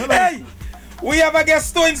We have a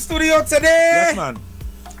guest in studio today. Yes, man.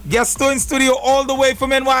 Guest in studio all the way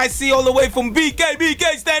from NYC, all the way from BK. BK,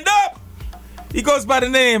 stand up. He goes by the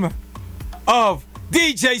name of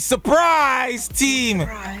DJ Surprise Team.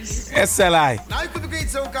 Surprise. S.L.I. Now you could be great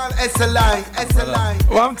so-called S.L.I. S.L.I.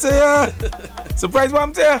 What to you? Surprise,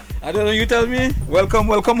 what to you? I don't know, you tell me. Welcome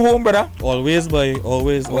home, brother. Always, boy,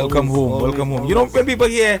 always. Welcome home, always, welcome home. always. You know, when people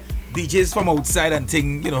hear DJs from outside and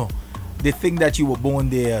think, you know, they think that you were born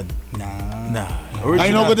there. Nah. I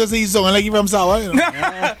know good to see you song like you from Sawa, you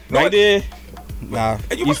know. Right there. Nah,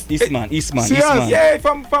 Eastman. Serious? Yeah,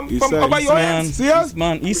 from about your ends. Serious?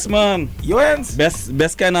 Eastman. Your ends.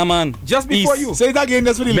 Best kind of man. Just before East. you. Say it again,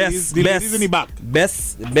 that's for the ladies. The ladies in the back.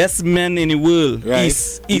 Best men in the world. Right.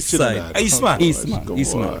 East side. Eastman.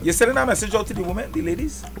 Eastman. You're sending a message out to the women, the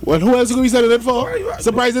ladies? Well, who else could we send it for? Where you at?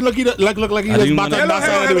 Surprising look like he just back Hello, on that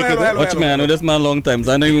side of the wicket. hello. Watch me, I know this man long time,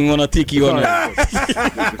 so I don't even want to take you on it.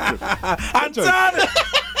 Anton!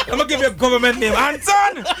 I'm going to give you a government name.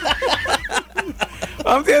 Anton!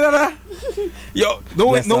 I'm telling you that. Yo, no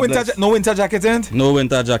winter jacket in? No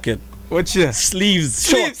winter jacket. What's your? Sleeves.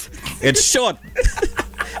 Short. It's short.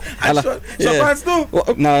 Short pants too?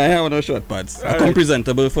 No, I have no short pants. I come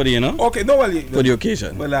presentable for the, you know, Okay, no, well, for the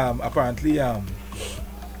occasion. well, apparently,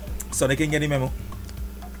 Sonic can get the memo.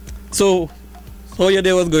 So, how your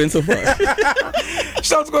day was going so far?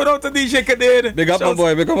 Shouts going out to DJ Kadir. Big up my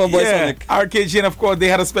boy Yeah, Sonic. RKG, and of course, they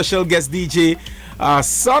had a special guest DJ,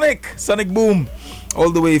 Sonic Boom, all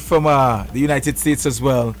the way from the United States as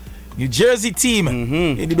well. New Jersey team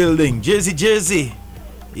in the building. Jersey.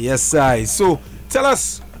 Yes, I. So, tell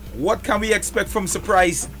us, what can we expect from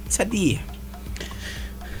Surprise today?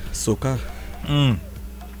 Soca.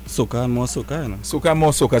 Soca and more soca, you know. Soca and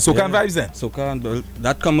more soca. Soca and vibes then? Soca and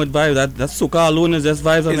that come with vibes. That soca alone is just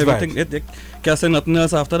vibes and It's everything. It can't say nothing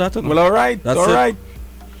else after that. You know? Well, all right. That's all it. right.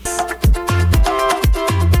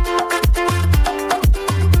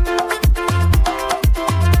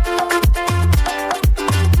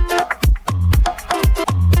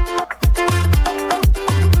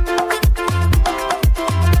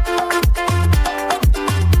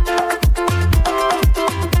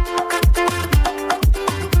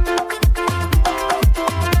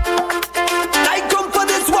 I come for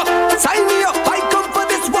this work. Sign me up. I come for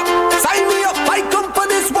this work. Sign me up. I come for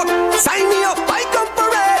this work. Sign me up. I come for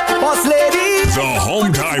it. Boss lady. The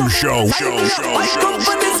Home Time Show. Sign me up. I come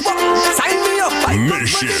for this work. Sign me up. I come for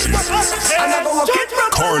this Mission. work. And I go work it.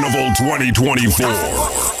 Carnival 2024.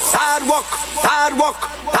 Hard work. Hard work.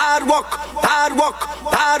 Hard work. Hard work.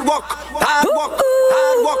 Hard work. Hard work.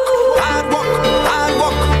 Hard work. Hard work. Hard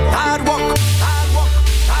work. Hard work. Hard work.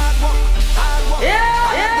 Hard work. Hard work.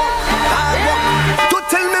 Hard work. Don't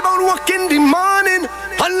tell me about work in the morning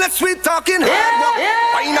unless we talking hard work.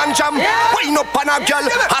 Wine and jam, wine up on a girl.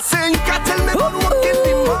 I say you can't tell me about work in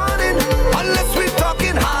the morning unless we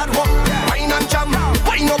talking hard work. Wine and jam,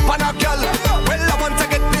 wine up on a girl. Well, I want to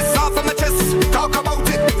get this off of my chest. Talk about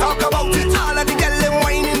it, talk about it. All of the girl them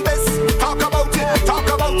whining best. Talk about it, talk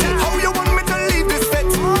about it. How you want me to leave this set?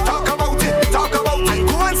 Talk about it, talk about it.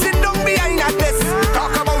 Go and sit down behind that desk.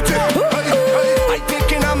 Talk about it. I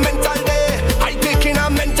taking a mental day. I taking a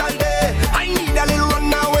mental day. I need a little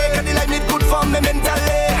run away, cause the life need good for me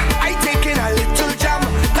mentally. I taking a little jam.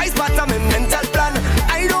 Guys, but I'm a mental plan.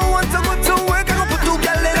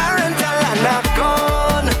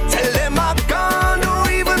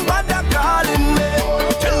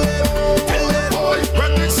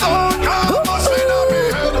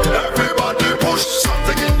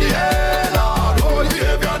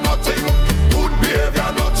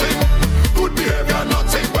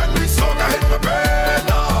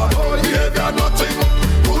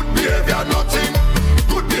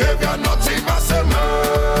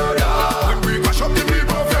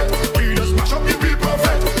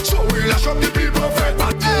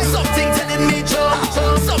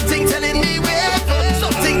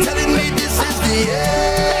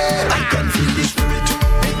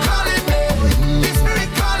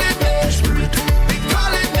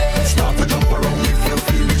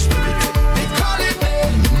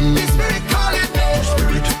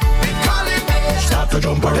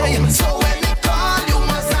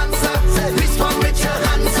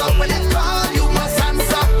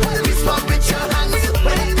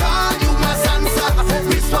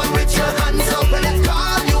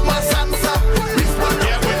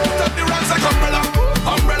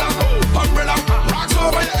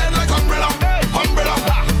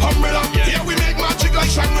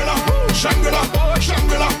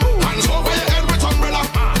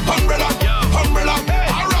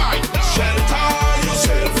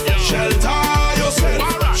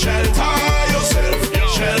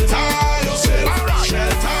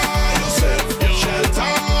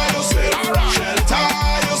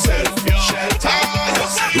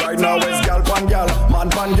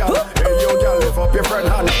 friend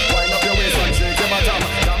hand. Wind up your waist and shake your bottom.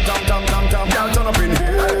 Jam. Girl, turn up in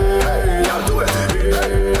here. Girl, do it.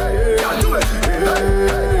 Girl, do it.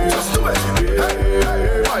 Just do it.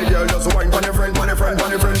 My girl, just wine on your friend, on your friend, on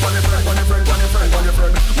your friend, on your friend, on your friend, on your friend, on your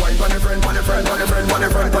friend. Wine on your friend, on your friend, on your friend, on your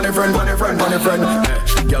friend, on your friend, on your friend, on your friend.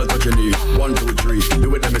 Girl, touch your knee. 1, 2, 3.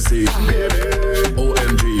 Do it, let me see. Baby.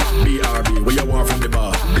 OMG. BRB. Where you want from the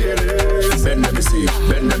bar? Baby. Bend, let me see.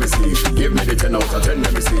 Bend, let me see. Give me the 10 out of 10,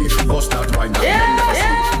 let me see. Bust that wine down. Bend, let me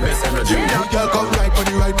see. Best energy. Hey, girl, come right,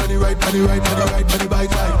 bunny right, bunny right, bunny right, bunny right, bunny bike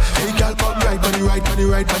ride. Hey, girl, come right, bunny right, bunny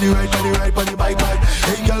right, bunny right, bunny right, bunny bike ride.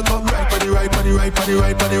 Hey, girl, come right, bunny right, bunny right, bunny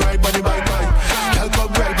right, bunny right, bunny bike ride. Girl,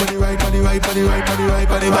 come right, bunny right, bunny right, bunny right, bunny right,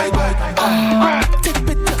 bunny bike ride. Take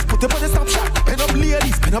pictures, put them on the snapshot. Pen up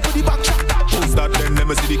ladies, pen up on the back shot. Post that then, let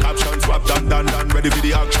me see the caption. Swap done, ready for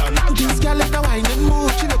the action. This girl in the wine and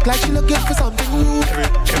mood. She look like she looking for something new.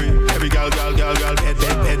 Every girl, bed.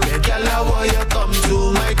 Girl, I want you come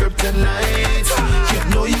to my kryptonite. You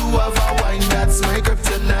know you have a wine, that's my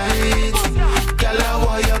kryptonite. Girl, I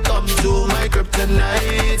want you come to my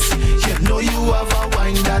kryptonite. You know you have a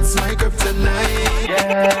wine, that's my kryptonite.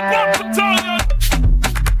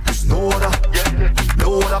 There's no other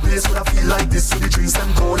place where I feel like this. With the drinks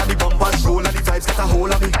them cold and the bumpers roll and the vibes get a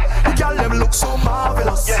hold of me. The girl them look so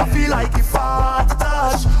marvelous. I feel like if I to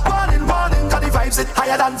touch. Morning, cause the vibes it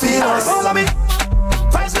higher than feelers. Hold of me,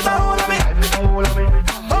 vibes get a hold of me. Hold of me,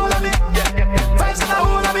 vibes get a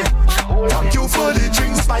hold of me. Thank you for the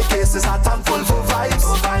drinks, my case is hot and full for vibes.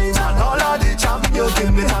 And all of the jam you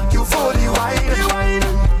give me, thank you for the wine.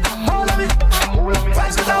 Hold of me,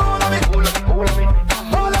 vibes get a hold of me.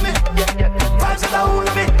 Hold of me, vibes get a hold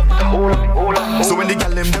of me. So when the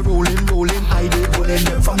gal them they rolling, I dey holding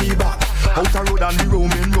them from me back. Out a road and the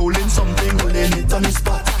rolling something holding it on the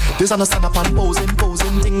spot. This on a stand up and posing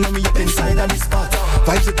thing when we up inside of the spot.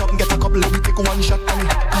 Vibes it up and get a couple of me take one shot on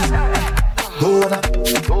it. No other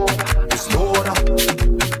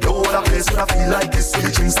place where I feel like this. With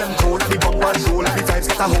the drinks them cold and the bumpers roll and the vibes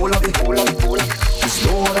get a hold of me. There's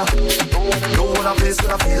no other place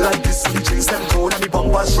where I feel like this. With the drinks them cold and the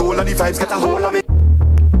bumpers roll and the vibes get a hold of me.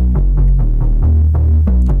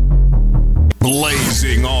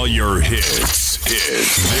 Blazing all your hits.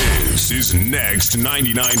 This is Next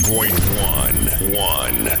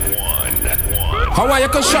 99.1. How are you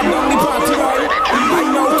can shut down the party, boy? I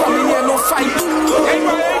know coming here, no fight.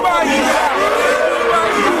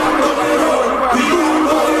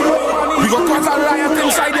 We go cause a riot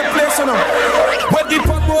inside the place, you know. With the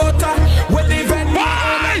promoter, with the venue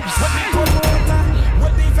owner,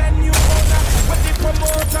 with the venue owner, with the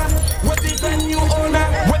promoter, with the venue owner,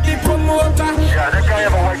 with the promoter. Yeah, that guy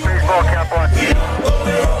have a white baseball cap on.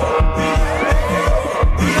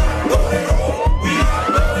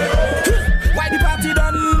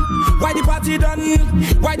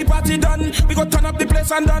 Why the party done? We go turn up the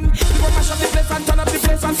place and done. We go mash up the place and turn up the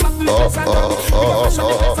place and slap the place and done. We go mash up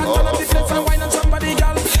the place and turn up the place and wine on somebody,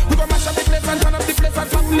 girl. We go mash up the place and turn up the place and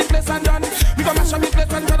slap the place and done. We go mash up the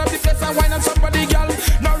place and turn up the place and wine on somebody, girl.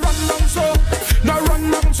 Now run down so, now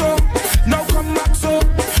run down so, now come back so,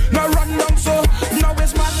 now run down so. Now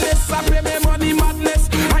it's madness, I pay me money madness.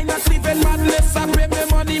 I not living madness, I pay me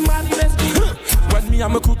money madness. When me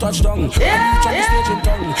and my crew touch down, when we reach on the stage in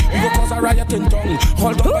town, we go cause a riot in town.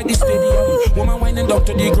 Hold on by the stadium, woman whining down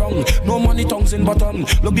to the ground. No money tongues in bottom.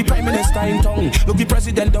 Look the prime minister in town, look the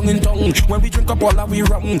president down in town. When we drink up all that we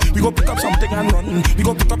rum, we go pick up something and run. We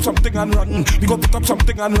go pick up something and run. We go pick up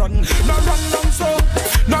something and run. Now run down so,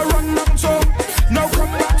 now run down so, now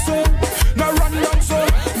come back so, now run down so.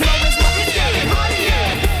 Now it's money,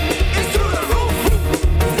 it's through the roof.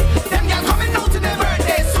 Them girls coming out in their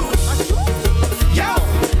birthday suit. Yo,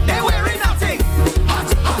 they wearing nothing. Hot.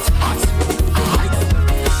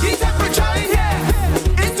 The temperature in here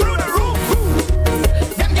is through the roof.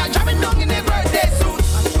 Them girls jamming down in their birthday suit.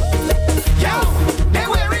 Yo, they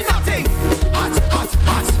wearing nothing. Hot.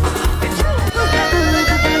 It's true.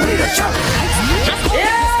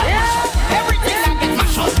 Every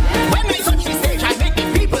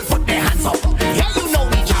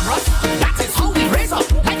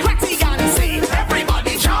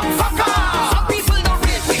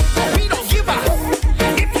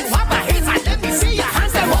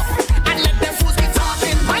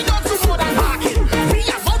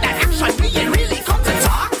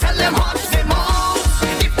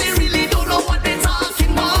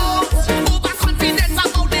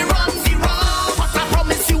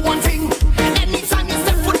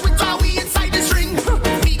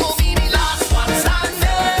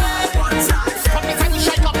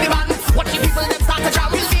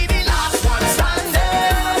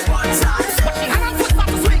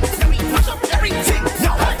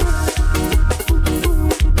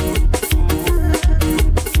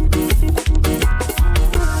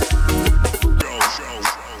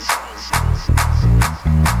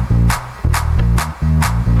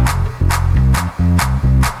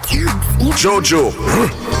Jojo.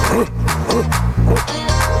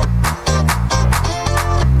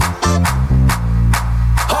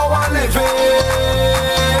 How I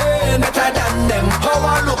living better than them. How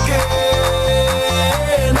I looking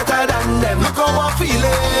better than them. Look how I feeling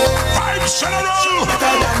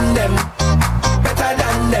better than them. Better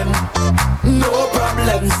than them. No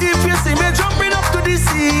problems. If you see me jumping up to the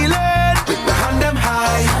ceiling with my hand them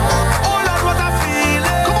high, oh Lord, what I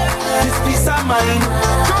feeling. Come on. This peace of mind.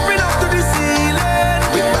 Jumping up to the ceiling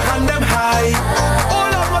with my hand them high, oh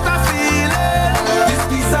Lord, what I feeling. This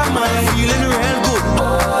peace of mind. Feeling real good.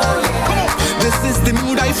 Come on. This is the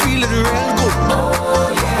mood, I feeling real good.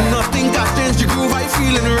 Nothing got changed the groove, I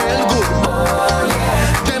feeling real good.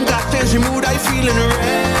 Them got changed the mood, I feeling real good.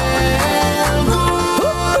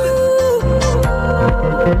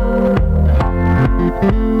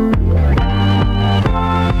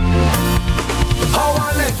 How I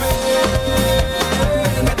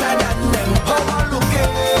living better than them. How I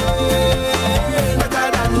looking better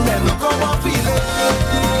than them. Look how I feeling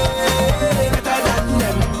better than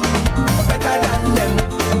them. Better than them.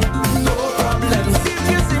 No problems. If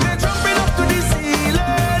you see me jumping up to the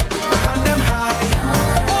ceiling, hand them high.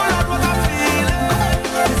 Oh Lord, what I feeling.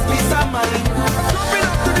 This peace of mind. Jumping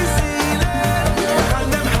up to the ceiling, hand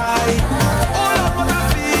them high. Oh Lord, what I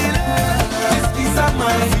feeling. This peace of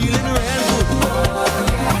mind. Feeling real good.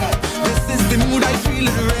 This is the mood, I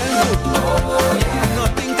feeling real good.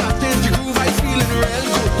 Nothing can change the groove, I feeling real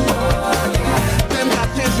good. Them can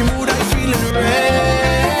change the mood, I feeling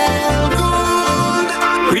real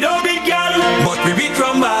good. We don't beat girl, but we beat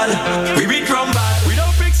drum bad. We beat drum bad. We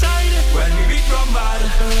don't pick side when we beat drum bad.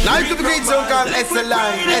 Now to the great song called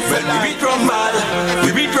S.L.I. When we beat drum bad,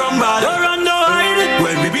 we beat drum bad. Don't run, no hide.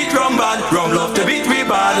 When we beat drum bad, drum love to beat we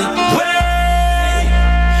bad. Way,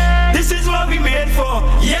 this is what we made for.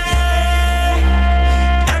 Yeah,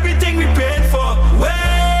 everything we paid for.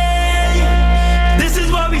 Way, this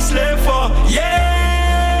is what we slave for.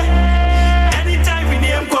 Yeah, anytime we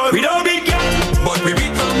name call, we don't beat girl, but we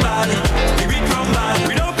beat drum bad. We beat drum bad.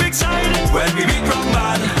 We don't pick side when we beat drum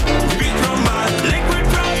bad. We beat drum bad. Liquid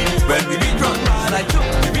pride when we beat drum bad. Like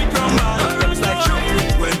choke, we beat drum bad. Like choke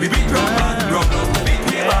when we beat drum bad. Drum love to beat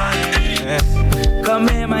we bad. Come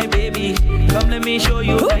here, my baby. Come, let me show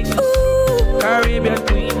you niceness. Caribbean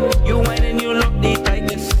queen, you whine and you look the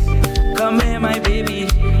tightest. Come here, my baby.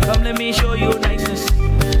 Come, let me show you niceness.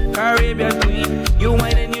 Caribbean queen, you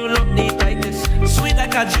whine and you look the tightest. Sweet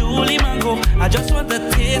like a Julie mango. I just want to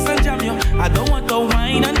taste and jam you. I don't want to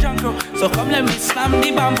wine and drunk you. So come, let me slam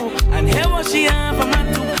the bamboo and hear what she have for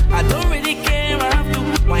man too. I don't really care, I have to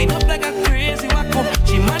wind up like a crazy wacko.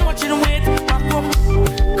 She man watching wait, wacko.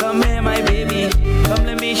 Come here, my baby. Come,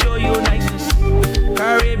 let me show you niceness.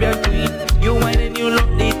 Caribbean queen, you whine and you look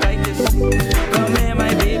the tightest. Come here,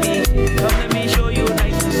 my baby. Come, let me show you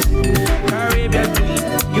niceness. Caribbean queen,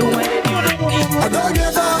 you whine and you look the tightest. I don't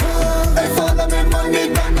give up. They follow me money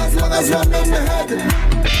down as long as I'm in the head.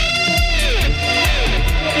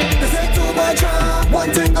 They say too much,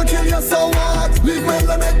 one thing to kill you, so what? Leave me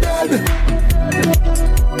limit dead.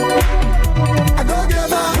 I don't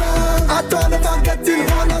give up. I don't ever get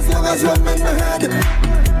it on as long as I'm in the head.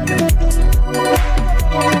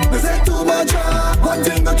 They say too much, one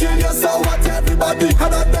thing to kill you, so what? Everybody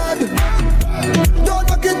had a dead. Don't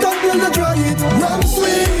knock it down till you try it. Rum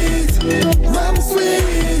sweet, rum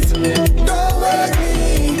sweet. Don't wake me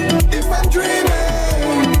if I'm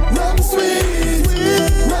dreaming. Rum sweet,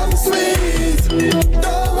 rum sweet.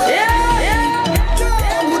 Don't wake me.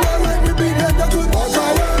 All who don't like me being dead, they could walk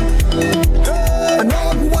away. And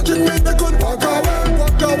all who watching me, they could walk away,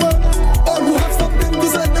 walk away. All who have something to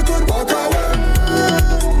say, they could walk away.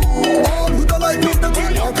 All who don't like me, they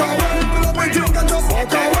could walk away. Everything can just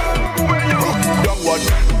walk away.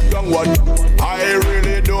 Young one, I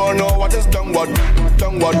really don't know what is done what.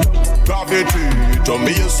 Gravity to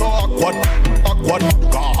me is so awkward.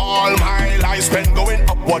 Got all my life spent going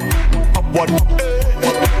upward.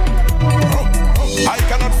 I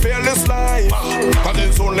cannot feel this life, cause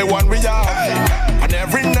it's only one we are. And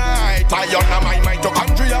every night I honor my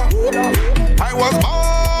mitochondria. I was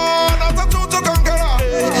born as a total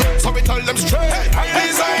conqueror, so we tell them straight. I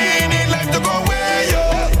design in life to go where you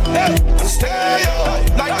and stay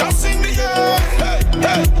like us in the air.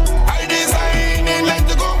 I design in life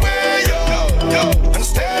to go where you and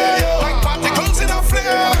stay like particles in a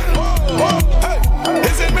flare.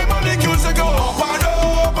 Is it me molecules that go up and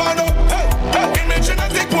up and up? In my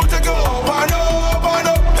genetic pool to go up and up and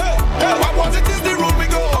up. What was it is the road we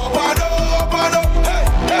go up and up and up.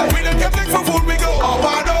 We don't get big for food, we go up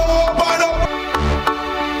and up and up.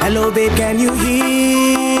 Hello, babe, can you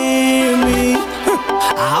hear me?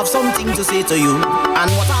 I have something to say to you, and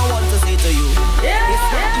what I want to say to you. It's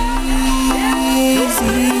not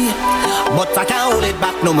easy, but I can't hold it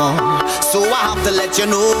back no more. So I have to let you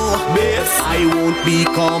know, I won't be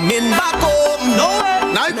coming back home. No,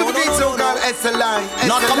 now you could be so-called S.L.I.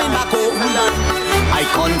 Not coming back home. I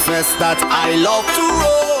confess that I love to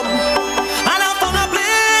roam, and I found a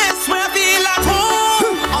place where I feel at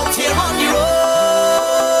home. Out here on the road,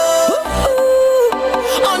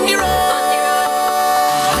 on the road,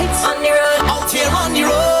 on the road, out here on the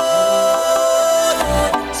road,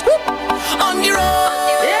 on the road.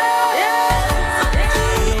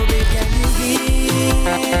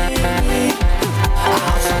 I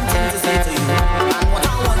have something to say to you, and what I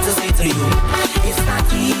want to say to you. It's not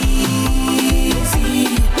easy,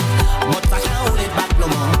 but I can't hold it back no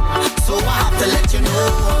more. So I have to let you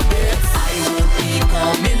know, I won't be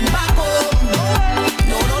coming back home.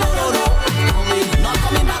 No, no, no, no, no. Not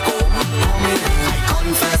coming back home. I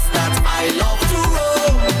confess that I love to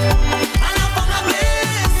roam, and I found a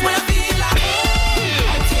place where I feel like home.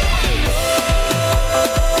 Out here on the road,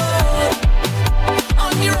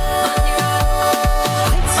 on the road,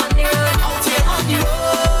 out here on the road.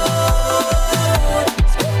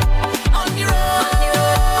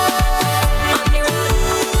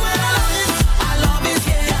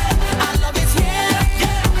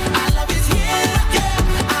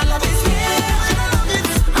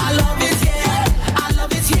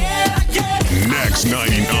 Next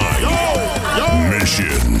 99.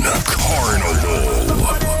 Mission Carnival.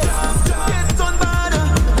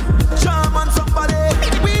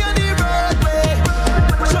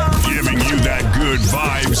 Giving you that good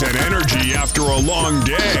vibes and energy after a long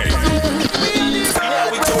day.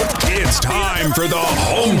 It's time for the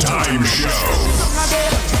Home Time Show.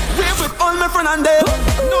 With all my friends and them,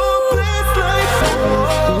 no place like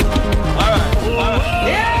home.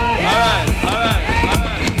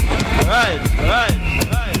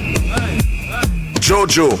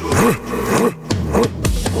 Jojo.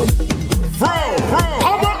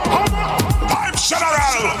 Pipe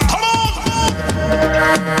General. Come on.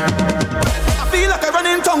 I feel like I run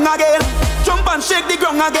in tongue again. Jump and shake the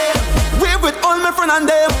ground again. Wave with all my friends and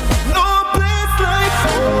them. No place like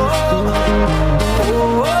home.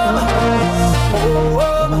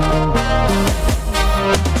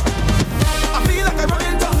 I feel like I run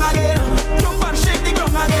in tongue again. Jump and shake the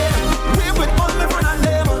ground again. Wave with all my friends and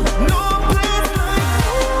them. No place like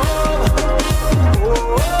home.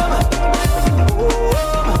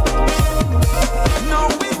 Now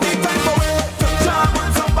is the time for it to jam on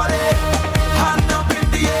somebody. Hand up in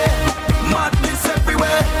the air. Madness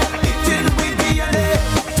everywhere. Eating with DNA.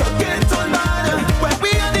 To get on line. When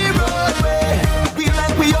we on the roadway, we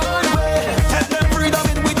like we on way. Tell them freedom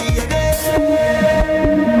in with DNA.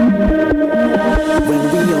 When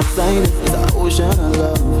we outside, it's an ocean of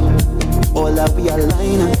love. All that we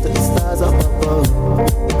align up to the stars up above.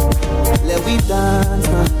 Let we dance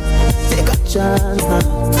now, take a chance now.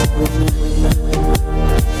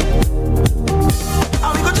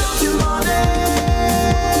 And we go jump till morning.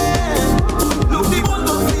 Look the one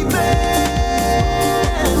not sleeping.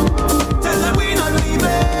 Tell them we not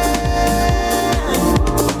leaving.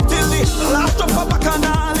 Till the last drop of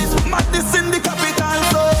bacchanal is madness in the capital.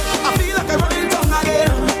 So I feel like I run in tongue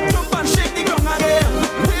again. Jump and shake the ground again.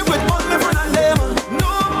 Wave with all my friends and them.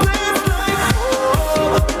 No place like home.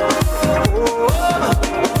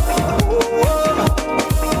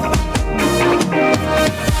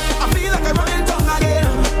 I feel like I run in tongue again.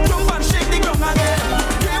 Jump and shake the ground again.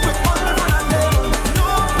 Wave with all my friends and them. No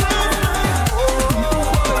place like home.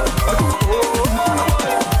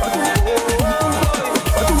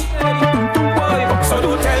 So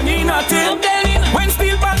don't tell me nothing. When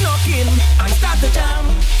steel band knocking, I start to jam,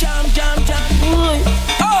 jam, jam, jam.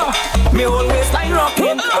 Oh, me whole waistline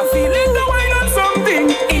rocking. I'm feeling the wine on something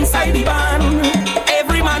inside the band.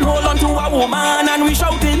 Every man hold on to a woman and we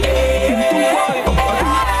shouting.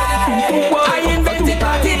 I invented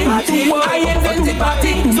party, I invented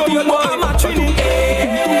party. So you know I'm a trinity.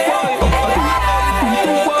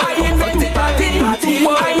 I invented party, I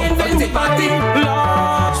invented party.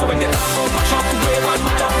 Lord, so when you talk about mash up the wave and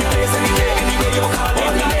mash up the place anyway you call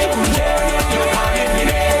it me name, you call it me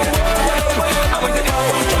name. And when you talk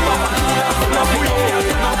about jump up and down from up the road, you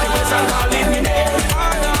turn up the west and call it me name.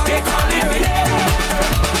 They call it me name.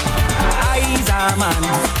 I's a man,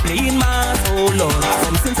 playing my soul, Lord,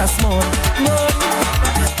 from since I small.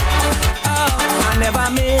 I never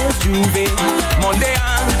miss Juve, Monday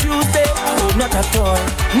and Tuesday. Oh, not at all,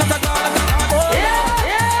 not at all, not at all.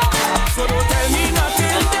 So don't tell me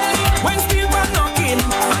nothing. When steel band knocking,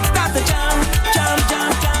 I start to jam, jam,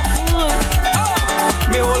 jam, jam.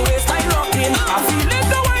 Oh, me always like rocking. I feel it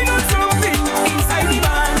the way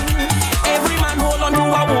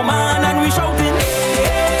a woman and we shouting.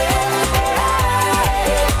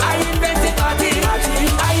 I invented party.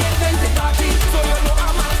 I invented party. So you know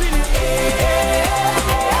I'm acting it.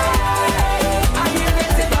 I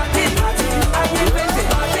invented party. I invented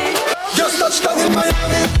party. Just touchdown in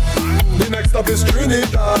Miami. The next stop is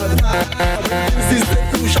Trinidad. This is the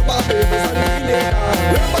crucial babies and Trinidad.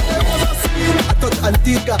 Remember there was a scene. I touch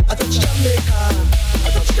Antigua, I touch Jamaica, I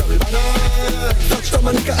touch Caribbean, touch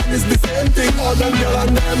Dominica, and it's the same thing. All them girl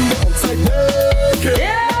and them outside naked.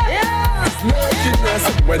 It's nakedness.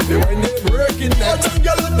 When they wine they breaking it. All them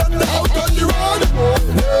girl and them out on the road.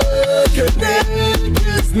 Naked,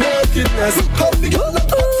 it's nakedness. How the girl and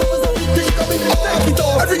them so everything coming out. Take it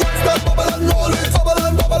off. Every girl start bubble and roll it. Bubble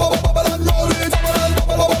and bubble, bubble and roll it. Bubble and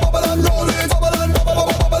bubble, bubble and roll it. Bubble and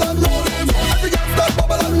bubble, bubble and roll it. Every girl start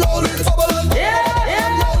bubble and roll it. Bubble and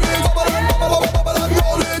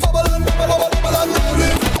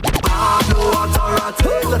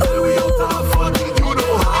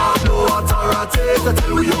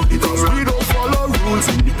tell we out the things. We don't follow rules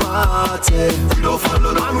in the party. We don't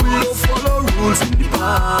follow no rules. We don't follow rules in the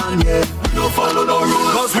band, yeah. We don't follow no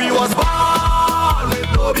rules. Cause we was born with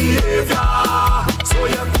no behavior. So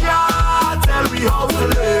you can't tell we how to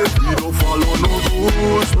live. We don't follow no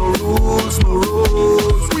rules, no rules, no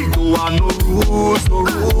rules. We don't want no rules, no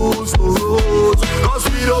rules, no rules. Cause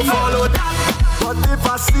we don't follow that. But if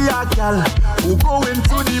I see a girl who go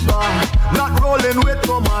into the bar, not rolling with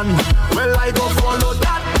no man, well I go follow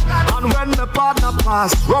that. And when the partner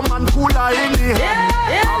pass, rum and cooler in the hand,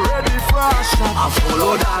 I'm ready for a shot, I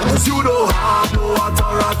follow that. Cause you don't have no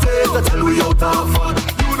authority to tell we out of fun.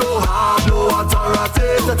 You don't have no authority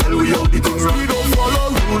to tell we out the things. We don't follow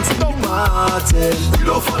rules in the party. We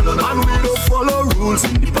don't follow no rules. And we don't follow rules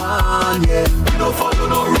in the band, yeah. We don't follow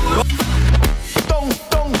no rules.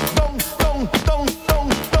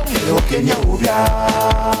 Kenya ubia,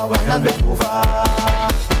 wana bekuva.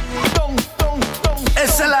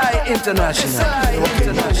 S.L.I. International.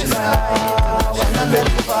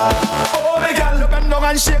 Oh my girl, you bend down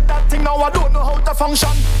and shake that thing. Now I don't know how to function.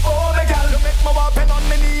 Oh my girl, you make my weapon on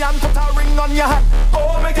me knee and put a ring on your hand.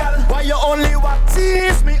 Oh my girl, why you only want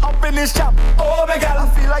tease me up in this jam? Oh my girl, I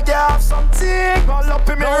feel like you have something all up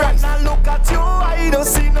in me right now. Look at you, I don't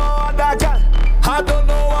see no other girl. I don't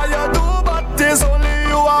know what you do, but there's only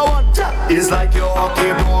you I want. It's like you're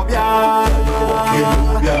walking home, yeah.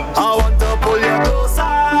 I want to pull you closer.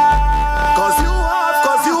 Cause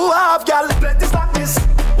you have, girl. Let this darkness,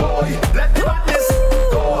 boy. Let the madness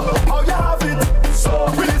go. How you have it, so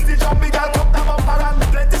release the jumpy girl, come down bumper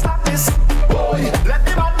and let this darkness, boy. Let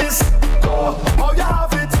the madness go. How you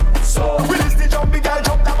have it, so release the jumpy girl,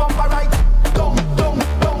 jump down bumper right. Dum, dum,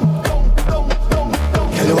 dum, dum, dum, dum, dum.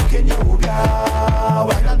 Hello, can you move ya?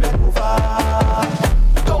 Why not bend over?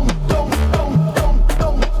 Dum, dum, dum, dum,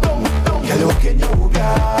 dum, dum, dum. Hello, can you move ya?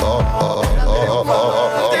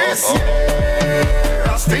 This year,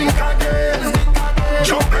 I stink again.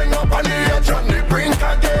 Jumping up on the edge on the brink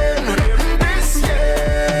again. This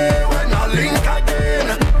year, when I link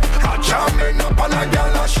again, I jamming up on a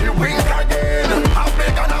girl and she wink again. I'm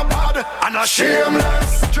big and I'm bad and I'm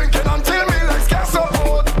shameless. Drinking until me legs get so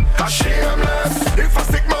hot. I'm shameless. If I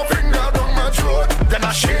stick my finger down my throat, then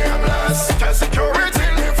I'm shameless. Tell security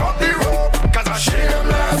lift up the rope, cause I'm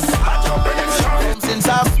shameless. I jump in strong. Since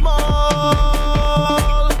I'm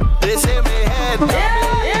small, they say me head down.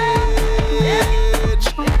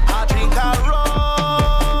 I drink a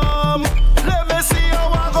rum. Let me see how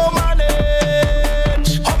I go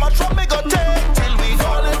manage. How much rum me go take till we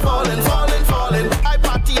falling. I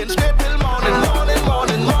party and straight till morning.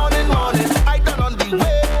 I done on the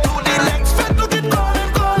way to the next fed, look it calling.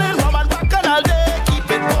 Rum and back and all day, keep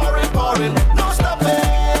it pouring. No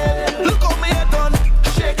stopping. Look how me head done,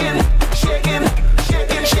 shaking.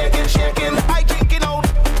 I drinking out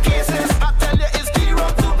cases. I tell you it's the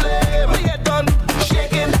rum to blame. Me head done,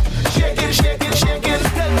 shaking.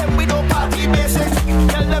 Tell them we don't party basics.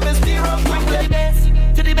 Tell them it's the rum.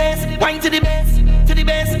 Wine to the bass, wine to the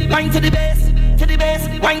bass, wine to the bass,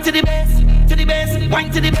 wine to the bass, wine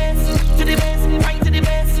to the bass, wine to the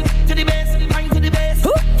bass, wine to the bass,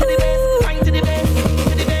 wine to the bass.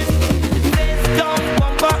 Bass down,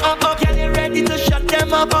 bumper up, girl you ready to shut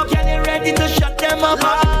them up,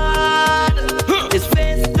 hard. It's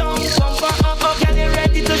face down, bumper up, girl you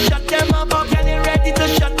ready to shut them up,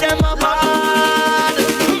 hard.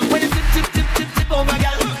 When you tip over,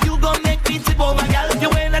 girl, you gon' make me tip over, girl. You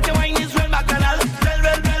ain't let your wine is well bacchanal,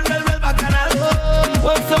 well bacchanal.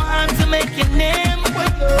 Work so hard to make your name,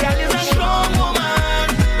 girl is a strong woman.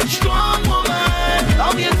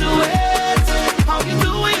 How you do it? How you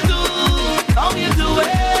do it?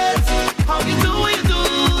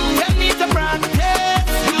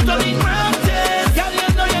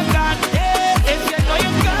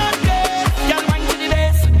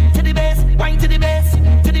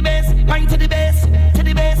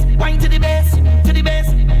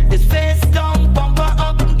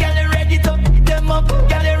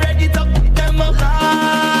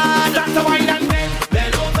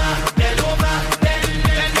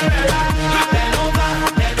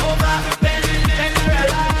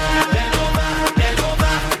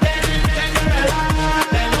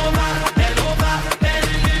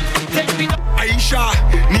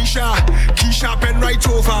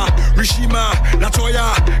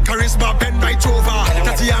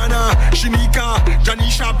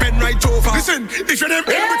 right over. Listen, if you're them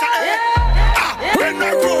in with a bend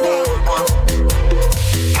right over.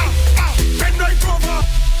 Bend right over.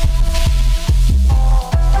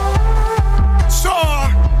 So,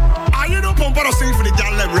 are you no pump or sing for the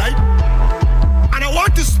gal them, right? And I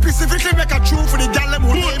want to specifically make a tune for the gal them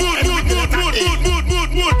who name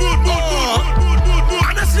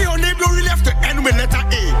honestly, her name don't really have to end with letter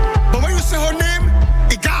A. But when you say her name,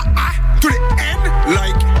 it got A to the end,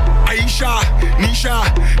 like Aisha, Nisha,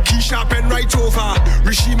 Keisha, pen right over.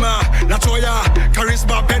 Rishima, Latoya,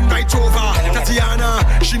 Charisma, pen right over. Tatiana,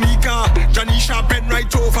 Shinika, Janisha, pen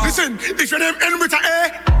right over. Listen, if your name end with a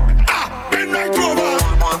A, pen right over.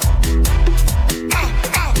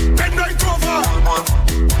 Pen right over.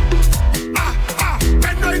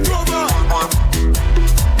 Pen right over.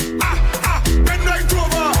 Pen right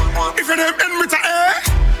over. If your name end with a A,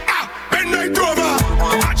 pen right over.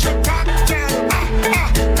 Watch your back, girl.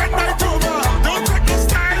 Pen right over. Don't take no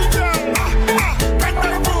style, girl. Pen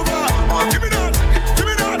right over. Give me that. Give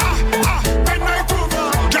me that. Pen right over.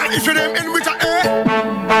 Girl, if your name end with a A.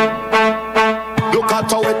 Look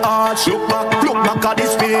at how it arch. Look back at the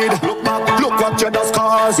speed. Look what you just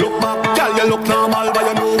cause. Look back, girl, you look normal, but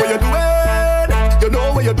you know what you're doing. You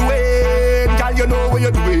know what you're doing, girl, you know what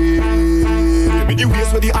you're doing. When you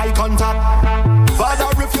waist with the eye contact, Father,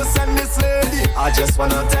 if you send this lady, I just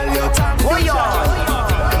wanna tell you thank you.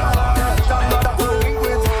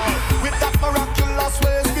 With that miraculous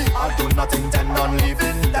ways, I do not intend on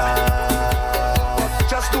leaving that.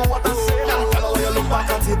 Just do what I say now. Tell her you look back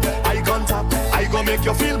at it, eye contact. I gon' make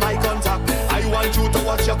you feel my contact. I want you to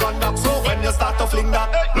watch your conduct. So when you start to fling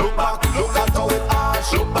that, look back, look at how it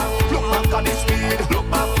arch. Look back at the speed. Look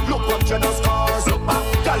back, look what you just cause. Look back,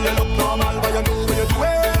 girl, you look normal, but you know what you're doing.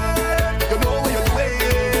 You know what you're doing,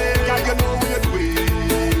 girl, you know what you're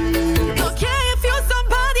doing. Okay, if you're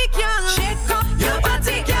somebody, girl, shake up your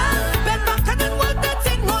body, girl. Bend back and then work that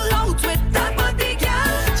thing, roll out with that body,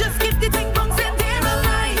 girl. Just keep the thing bouncing,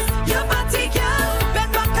 realize your body, girl.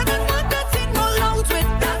 Bend back and then work that thing, roll out with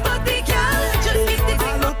that body, girl. Just keep the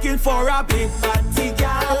thing. I'm looking for a big body,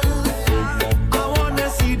 girl. I wanna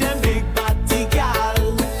see them big body,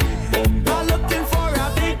 girl. I'm looking for a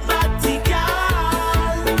big body, girl.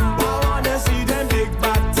 I wanna see them big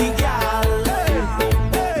body, girl.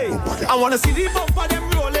 Hey. I wanna see the bumper them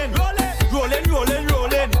rolling, rolling, rolling,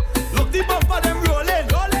 rolling. Look the bumper them rolling,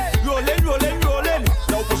 rolling, rolling, rolling.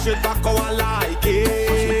 Now push it back how I like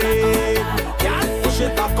it. Yeah, push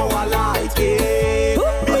it back how I like it.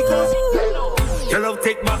 Because your love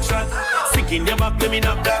take back shot. Sick in your back, let me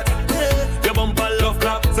knock that. Your bumper love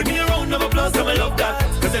clap. So give me a round of applause, I love that.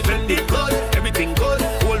 Cause the trending good, everything good.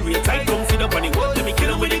 Hold real tight, don't sit up on the wood. Let me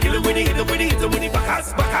kill him with it, hit him with it, hit him with it. Back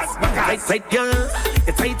ass. Tight, girl,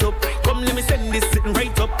 you tight up. Come, let me send this sitting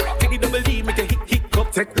right up. Take the double D, make a hit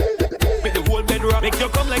cup. Make the whole bed rock. Make you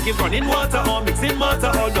come like it's running water or mixing water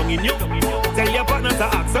all down in you. Tell your partner to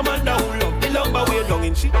ask Amanda who love the lumber way down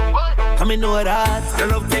in she. I mean know that. Your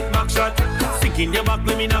love take back shot. Stick in your back,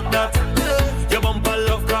 let me knock that. Your bumper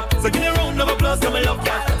love crap. So give me a round of applause, come and love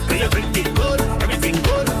that. Cause you're pretty good, everything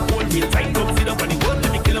good. Hold real tight, come sit up on the wood.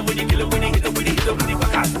 Let me kill him with it, hit him with it, hit him with it, hit him with it.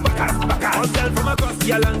 Back ass. All girl from across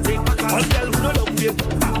the Atlantic. All girl who no love you.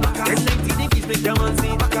 1090 degrees make your man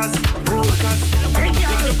see. Back ass. Make you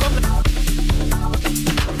come.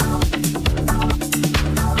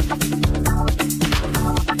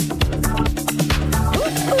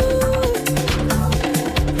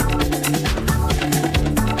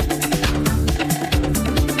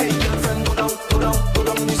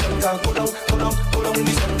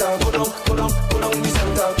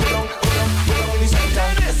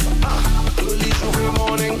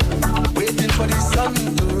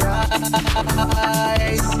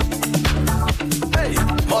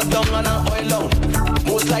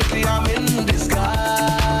 Most likely I'm in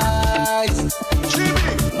disguise. 1,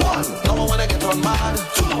 now I wanna get on mad.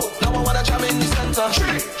 2, now I wanna jam in the center.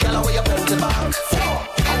 3, girl, away your belt back. 4,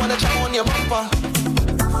 I wanna jam on your bumper.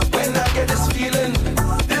 When I get this feeling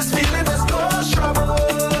is cause trouble.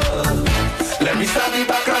 Let me stand the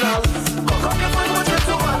back and I'll cock up your foot, put your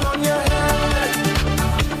two hand on your head.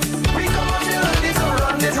 We come out here ready to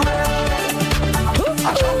run this way.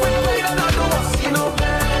 I jump with the way and I don't see no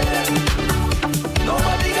bed.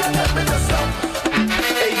 Nobody can help me to stop.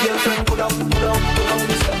 Hey girlfriend, put up in the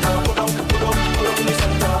center. Put up in the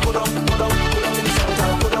center. Put up in the center.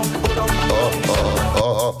 Put up.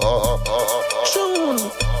 Tune.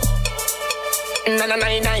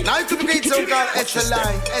 Now to the beat so called S.L.I.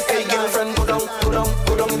 Hey girlfriend, put down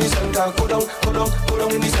in the center. Put down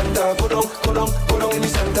in the center. Put down in the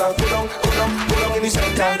center. Put down in the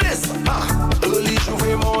center. Early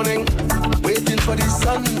Tuesday morning, waiting for the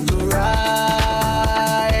sun to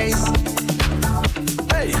rise.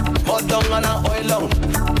 Hey, hot down and a oil on.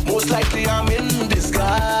 Most likely I'm in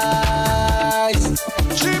disguise.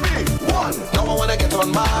 GB1. Now I wanna get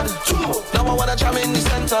on mad. 2. Now I wanna jam in the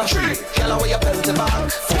center. 3. Girl, where you belt it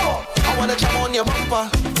back. 4. I wanna jam on your bumper.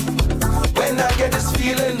 When I get this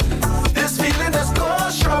feeling is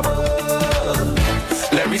cause trouble.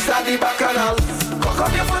 Let me start the bacchanal. Cock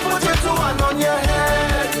up your foot, put your 2 hand on your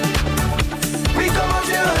head. We come out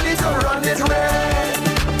here early to run it red.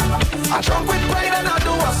 I drunk with pride and I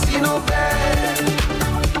do I see no bed.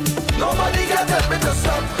 Nobody can tell me to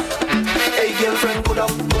stop. Hey girlfriend, put up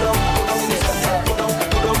in the center. Put up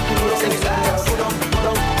in the center. Put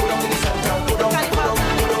up in the center. Put up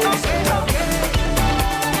in the center.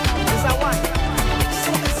 It's a one.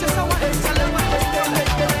 It's just a one. Tell them what it's doing.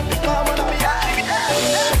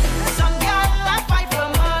 Some girl I fight for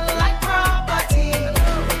man like property.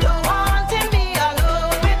 Don't wanting me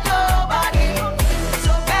alone with nobody.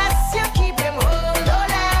 So best you keep him home, don't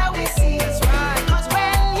let we see. Cause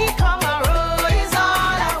when he come around, he's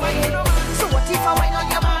all away. So what if I wine on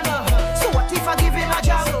your man? So what if I give him a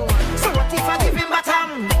jam? So what if I give him a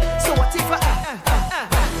tam? So what if I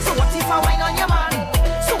so what if I wine on your man?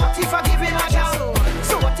 So what if I give him a jam?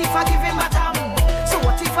 So what if I give him a tam? So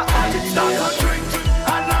what if I Start to drink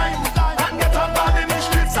and lime and get on bad in the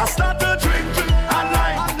streets. I start to drink and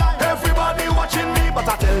lime. Everybody watching me, but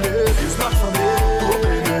I tell you, it's not for me. Don't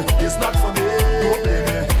blame me. It's not for me. Don't blame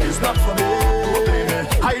me. It's not for me. Don't blame me.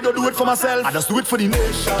 I don't do it for myself. I just do it for the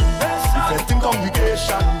nation. Defending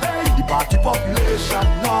congregation, the party population.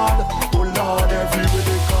 Lord, oh Lord, everywhere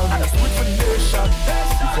they come. I just do it for the nation.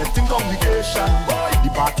 Defending congregation, the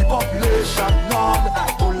party population. Lord,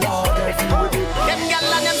 oh Lord, everywhere they come. Them gyal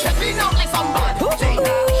and them stepping out like some bad Jane.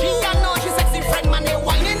 She can know she sexy friend man, they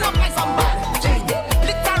whining up like some bad Jane.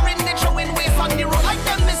 Littering, they throwing waste on the road like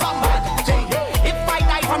them is some bad Jane. If I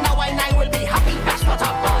die from now on, I will be happy. That's not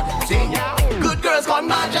a bad Jane. Good girls gone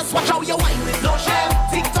mad, just watch how you whine with no shame.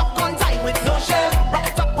 TikTok on time with no shame. Rock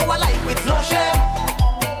it up our life with no shame.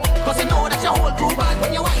 Cause you know that your whole crew bad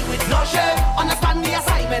when you whine with no shame. Understand the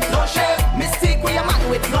assignment, no shame. Mistake with your man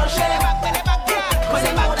with no shame. Cause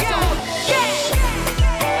you know that your whole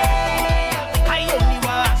I only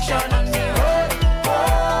want action on the road.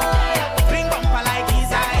 Bring bumper like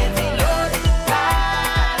he's a heavy load.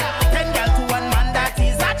 10 girl to one man, that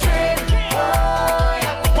is a trade.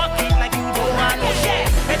 Walk it like you don't want no shit.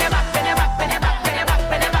 Bend it back, bend it back, bend it back, bend it back,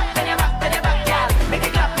 bend it back, bend it back, bend it back, girl. Make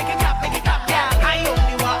it clap, make it clap, make it clap, girl. I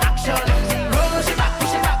only want action on the road. Push it back,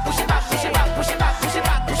 push it back, push it back, push it back, push it back, push it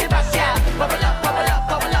back, push it back, girl. Bubble up, bubble up,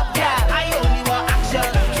 bubble up, girl. I only want action.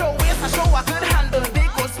 Show waist, I show I could handle. Big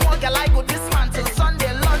or small, girl, I go dismantle.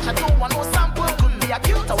 Sunday lunch, I don't want no sample. Could be a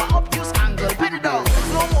cute or a obtuse angle. Bend it down,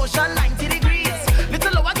 slow motion, 90 degrees.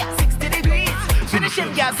 Little lower, girl, 60 degrees. Finish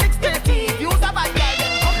him, girl, 6:30. Use a bad girl,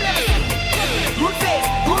 then come let me see. Good face,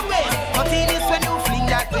 good waist. Nothing is when you fling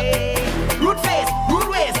that way. Good face, good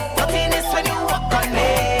waist. Nothing is when you walk on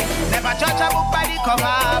me. Never judge a book by the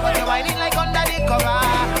cover, but you whining like under the cover.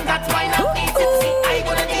 That's why now it's see. I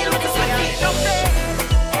gonna deal with this when you don't say.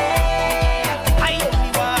 I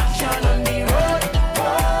only want action on the road.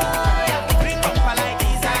 Bring bumper like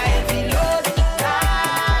he's a heavy load.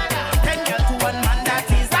 10 girl to one man, that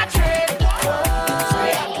is a trade.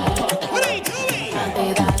 What are you doing?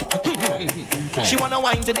 She wanna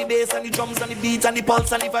whine to the bass and the drums and the beats and the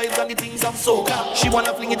pulse and the vibes and the things of soca. She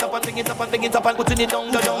wanna fling it up and fling it up and fling it up and putting it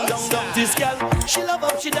down, down, down, down. This girl, she love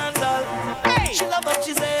how she dance all. She love how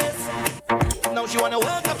she says. Now she wanna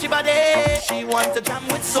work up she body. She wants to jam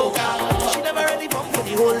with soca. She never really bump for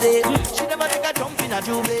the whole day. She never take a jump in a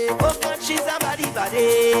jubilee. Oh God, she's a body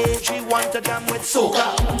body. She wants to jam with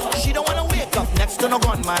soca. She don't wanna wake up next to no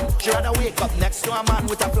gunman. She rather wake up next to a man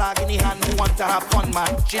with a flag in his hand who want to have fun,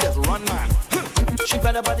 man. She just run, man. She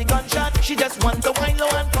fed up by the gunshot. She just want to wind low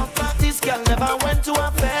and come back. This girl never went to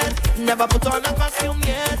a bed. Never put on a costume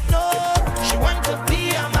yet, no. She want to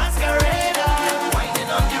be a masquerader. Winding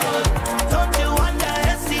on the road. Don't you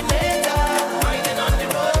underestimate her. Winding on the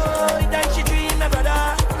road. That she dream, my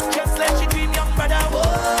brother. Just let she dream, young brother. Whoa,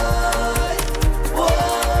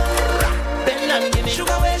 whoa. Bend and give me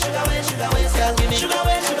sugar waist, girl. Give me sugar waist, girl. Give me sugar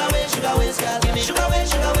waist, girl. Give me sugar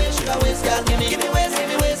waist, girl. Give me waist, give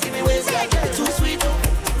me waist, give me waist, girl. It's too sweet,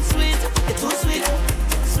 sweet. It's too sweet,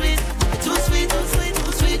 sweet. It's too sweet, too sweet,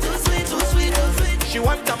 too sweet, too sweet, too sweet, too sweet. She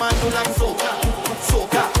want a man who loves soca,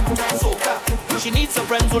 soca, soca. She needs a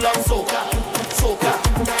friend who loves soca, soca,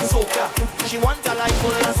 soca. She wants a life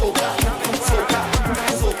full of soca, soca,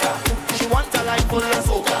 soca. She wants a life full of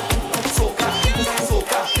soca, soca,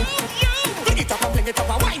 soca. Bring it up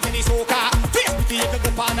and wine to the soca. Twist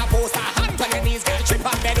Chip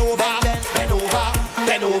and bend over, bend over,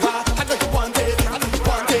 bend over. I know you want it, I know you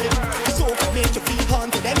want it. So can make you feel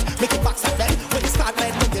haunted then. Make it backside then. When you start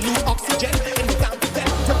when you lose oxygen. In the down to them.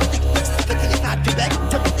 Till you start to beg.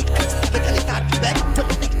 Till you start to beg.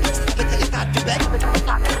 Till you start to beg.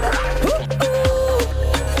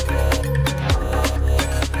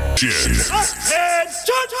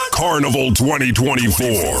 Carnival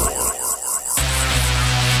 2024.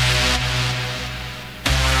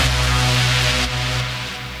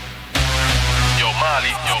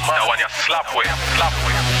 Now when you slap with,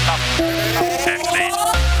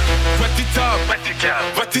 wet it up, wet it up,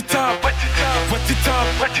 wet it up, wet it up, wet it up,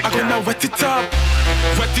 wet it up. I'm gonna wet it up,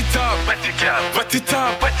 wet it up, wet it up, wet it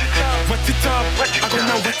up, wet it up, wet it up, wet it up. I'm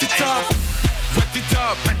gonna wet it up, wet it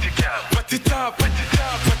up, wet it up, wet it up, wet it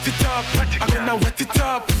up, wet it up, wet it up. I'm gonna wet it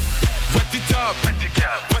up, wet it up, wet it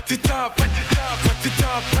up, wet it up, wet it up, wet it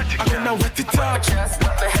up, wet it up. I'm gonna wet it up. Just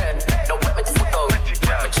wet the head, no wet with the foot though.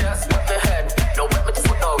 Just wet the head, no wet with the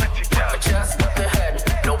foot though. Just wet the head,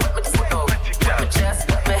 no wet with the foot though. Just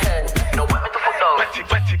wet the head, no wet with the foot though. In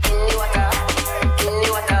the water, in the water, in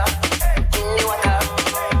the water, in the water,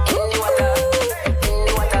 in the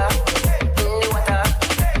water, in the water,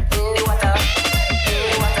 in the water, in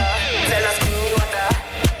the water. Tell us in the water,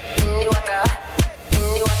 in the water, in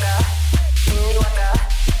the water, in the water,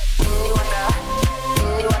 in the water, in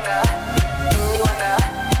the water, in the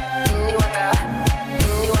water,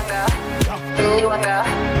 in the water, in the water,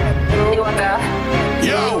 in the water.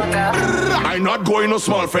 Yo, I'm not going no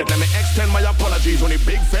small fret. Let me extend my apologies on a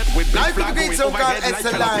big fret with big flag going overhead like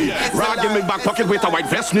canopy. Rag in my back pocket with a white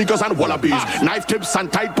vest, sneakers and wallabies. Knife tips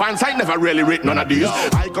and tight pants, I never really rate none of these.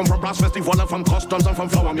 I come from brass festival and from customs and from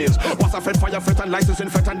flour mills. Was a fed, fire fed and licensing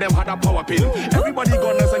fed and them had a power pill. Everybody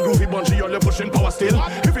gunners and groovy bunchy, all pushing power still.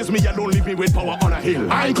 If it's me alone, leave me with power on a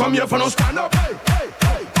hill. I ain't come here for no stand up.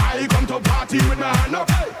 I come to party with my hand up.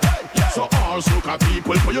 So all soca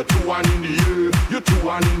people, put your two one in the air, your two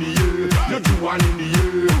one in the air, your two one in the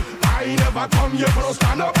air. I never come here for no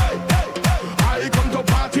stand up. I come to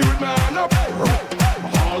party with my hand up.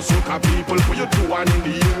 All soca people, put your two one in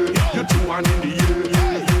the air, your two one in the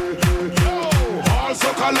air. All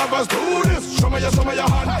soca lovers do this. Show me your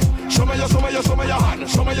hand. Show me your hand. Show me your hand.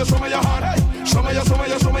 Show me your hand. Show me your hand. Show me your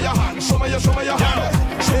hand. Show me your hand.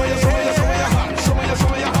 Show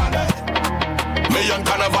me your hand. Me and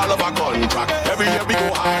Carnival of a contract. Every year we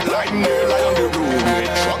go hard like nail on the road.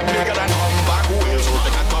 With truck bigger than humpback wheels. So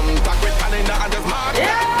they can contact with calendar and just mark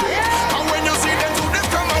that date. And when you see them do this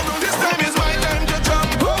come out, this time is my time to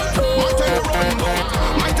jump out. My time to run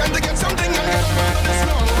out. My time to get something and get around on this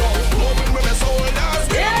long road. Moving with my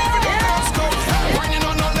shoulders, we are moving on Costco. Whining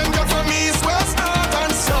on all them girls from east, west, north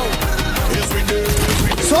and south. Yes we do, yes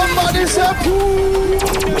we do. Somebody say poo.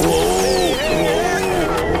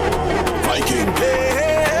 Viking.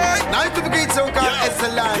 Now to begin so-called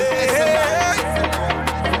S.L.I.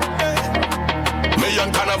 Me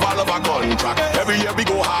and Carnival of a contract. Every year we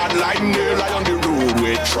go hard like nail on the road.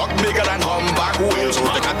 With truck bigger than humpback wheels. So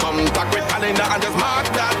they can contact with calendar and just mark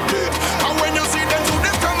that date. And when you see them do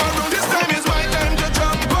this come out, this time is my time to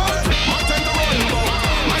jump out. My time to run out.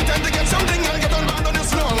 My time to get something and get on bound on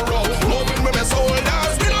this long road. Moving with my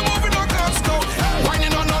shoulders, we don't moving on Costco.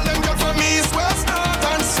 Whining on all them girls from east, west, north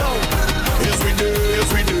and south. Yes we do, yes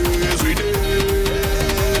we do, yes we do.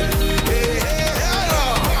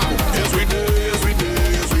 Yes we do, yes we do,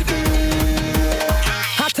 yes we do.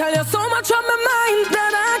 I tell you so much on my mind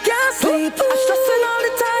that I can't sleep. I'm stressing all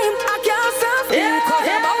the time, I can't self-leave. Cause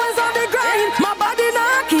I'm always on the grind, my body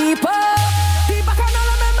not keep up. Deep back and all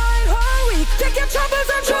of my mind whole week. Take your troubles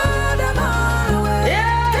and throw them all away.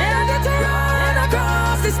 Can I get to run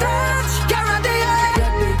across the stage? Guarantee it,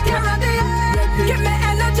 guarantee it. Give me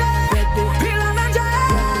energy, real energy.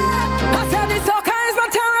 I said this soca is my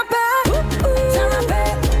therapy. Therapy,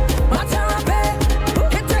 my therapy.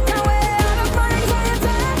 It take away all of my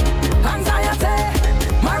anxiety. Anxiety,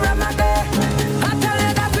 my remedy. I tell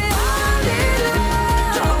you that we all need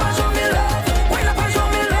love. Jump up and show me love. Wind up and show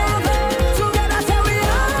me love. Together say we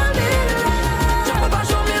all need love. Jump up and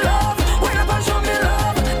show me love. Wind up and show me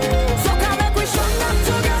love. So come make we shut up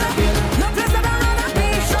together. No place that I rather be.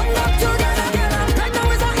 Shut up together. Right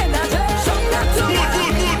now is our energy. Shut up together.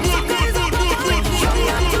 Soca is our power. Shut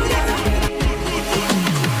up together.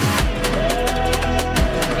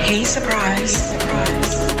 Hey, surprise.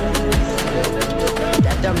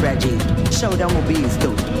 That dumb Reggie. Show them what bees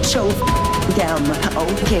do. Show them.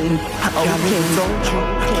 Okay.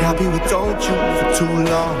 Can't be without you for too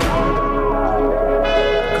long.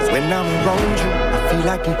 Cause when I'm around you, I feel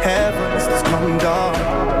like in heaven is coming down.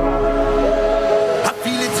 I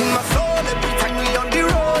feel it in my soul every time we on the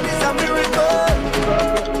road is a miracle.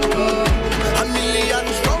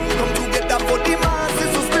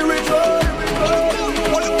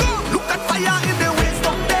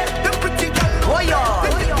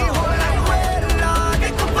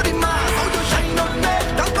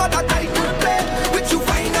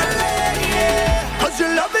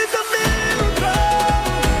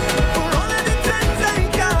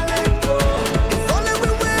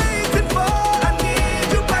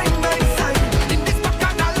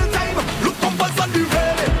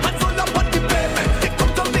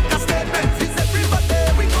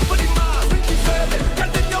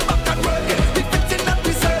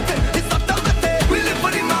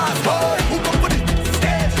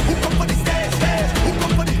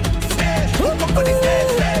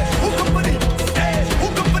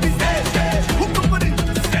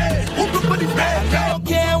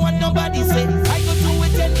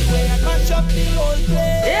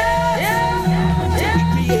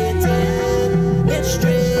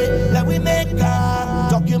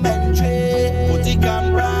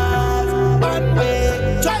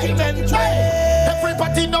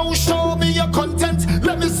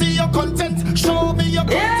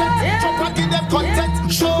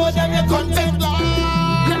 content.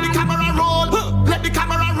 Let the camera roll. Let the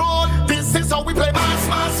camera roll. This is how we play mass,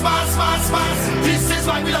 mass, mass, mass, mass. This is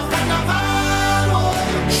why we love carnival.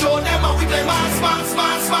 Show them how we play mass, mass,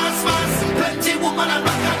 mass, mass, mass. Plenty woman and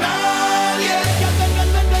bacchanal, yeah.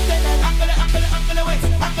 Angle the waist,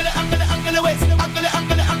 angle the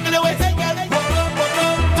waist, angle the waist.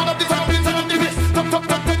 Turn up the bass, turn up the bass, turn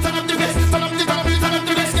up the bass, turn up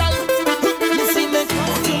the bass, girl. You see me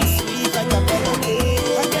too sweet like a melody.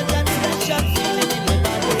 I get that special feeling in my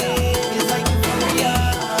body. It's like euphoria.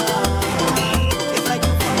 It's like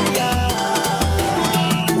euphoria.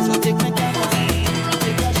 So take my camera,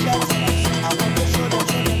 take a shot. I want to show them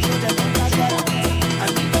I'm not that.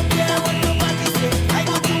 And we don't care what nobody say. I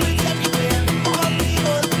go do it anywhere. From the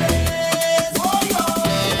old place. Oh, yo.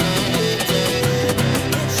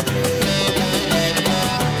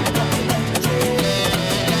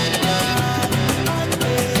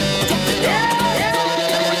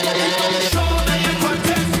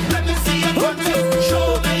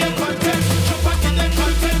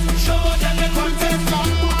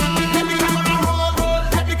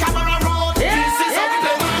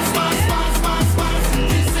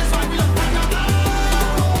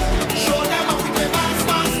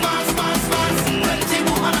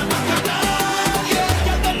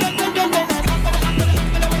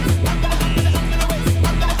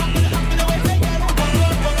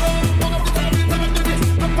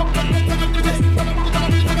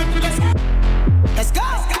 Let's go.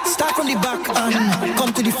 Start from the back and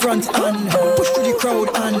come to the front and push through the crowd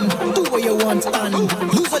and do what you want and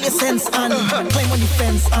lose all your sense and climb on the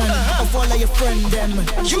fence and follow your friend them.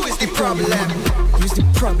 You is the problem. You is the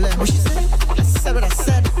problem. What she said? I said what I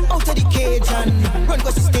said. Out of the cage and run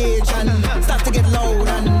across the stage and start to get loud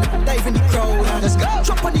and dive in the crowd and let's go.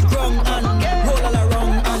 Drop on the ground and roll all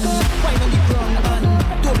around and wind on the ground and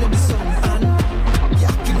double the song and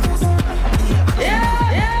yeah, kill crazy.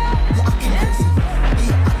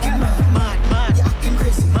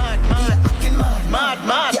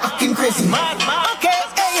 Crazy. Mad. Okay,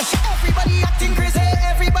 hey, everybody acting crazy.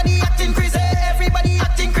 Everybody acting crazy. Everybody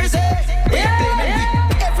acting crazy. Yeah.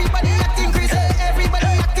 Everybody acting crazy. Everybody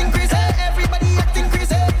acting crazy. Everybody acting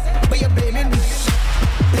crazy. But you're blaming me.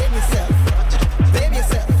 Blame yourself. Blame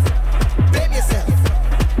yourself. Blame yourself.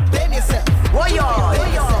 Blame yourself. Blame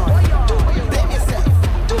yourself. Blame yourself.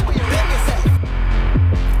 Blame yourself.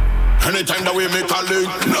 Anytime that we make a link,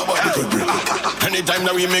 nobody could break it. Anytime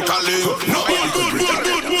that we make a link, nobody could break it.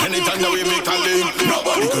 Anytime that we make a link,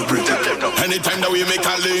 nobody could break it. Anytime that we make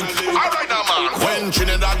a link, alright now man. When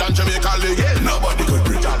Trinidad and Jamaica link, nobody could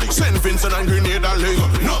break it. St. Vincent and Grenada link,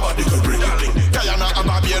 nobody could break it. Guyana and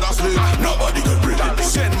Barbados link, nobody could break it.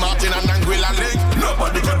 St. Martin and Anguilla link,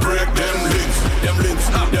 nobody could break them links. Them links,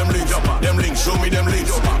 them links, them links. Show me them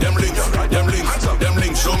links, them links, them links, them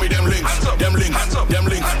links. Show me them links, them links, them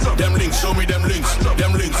links, them links. Show me them links,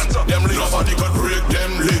 them links, them links. Nobody could break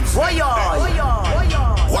them links.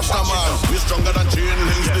 Watch the man, we stronger than chain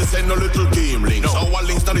links. This ain't no little game links. Our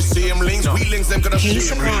links not the same links. We links them could have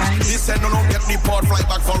shame links. This ain't no get the port fly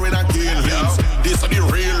back for in again links. These are the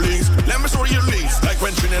real links. Let me show you links. Like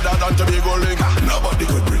when Trinidad and Tobago link, nobody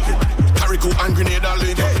could break it. Carrico and Grenada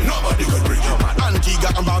link, nobody could break it. Antigua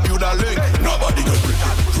and Barbuda link, nobody could break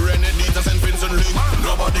it. Grenadines and St. Vincent link,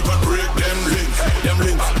 nobody could break them links. Them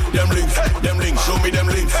links, them links, them links. Show me them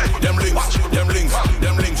links, them links, them links,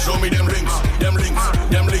 them links. Show me them links, them links,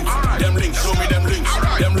 them links, them links. Show me them links,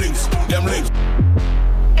 them links, them links.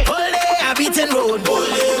 All day I beaten road. All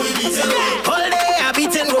day we beaten road. All day I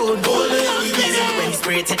beaten road. All day we beaten road. When the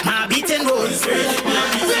spirit hit my beaten road.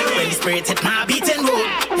 When the spirit hit my beaten road.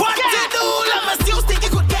 What to do? Let me see how stick you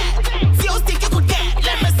could get. See how stick you could get.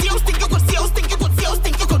 Let me see how stick you could. See how stick you could. See how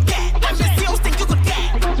stick you could get. Let me see how stick you could get.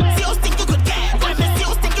 See how stick you could get. Let me see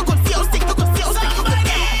how stick you could. See how stick you could. See how stick you could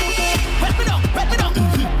get. Wet me down. Wet me down.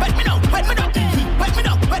 Wet me down. Wet me down. Wet me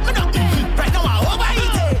down. Wet me down. Right now I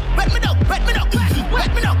overheat it. Wet me down. Wet me down.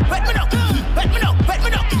 Wet me down. Wet me down. Wet me down. Wet me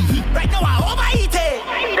down. Right now I overheat it.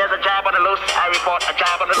 There's a job on the loose. I report a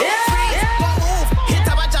job on the loose. Hit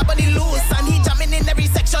a job on the loose and he jamming in every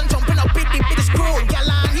section, jumping up with the screw. Girl,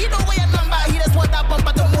 and he know where your number. He just want that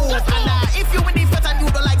bumper to move. And if you in the first and you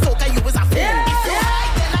don't like soca, you is a fool. If you high,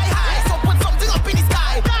 then I high. So put something up in the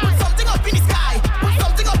sky. Put something up in the sky. Put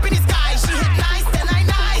something up in the sky. She hit nice, then I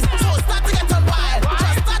nice. So start to get on wild.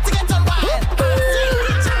 Just start to get on wild.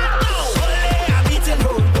 Ole, I'm beating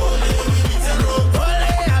road. Ole, we beating road. Ole,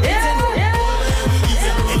 I'm beating road. Ole, we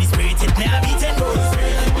beating road. Any spirit hit me, I'm beating road.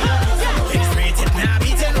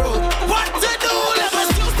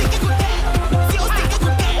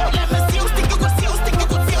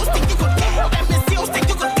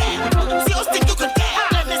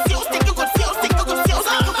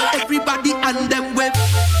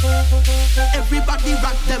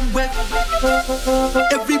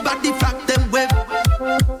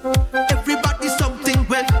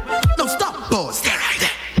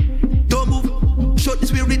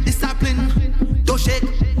 spirit discipline. Don't shake,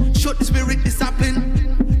 show the spirit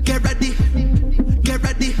discipline. Get ready, get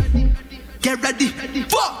ready, get ready.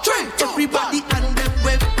 4, 3, 2, everybody and them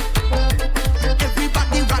wave.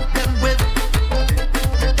 Everybody rock them wave.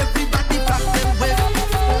 Everybody rock them wave.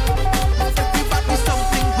 Everybody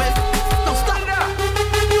something wave. Don't stop that.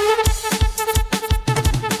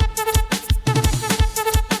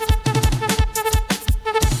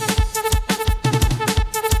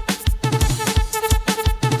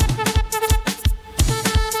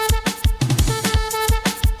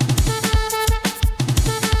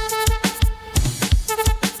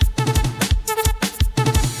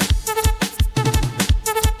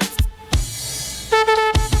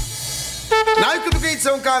 Now you could be great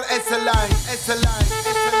song called S.L.I. S.L.I.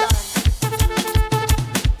 S.L.I.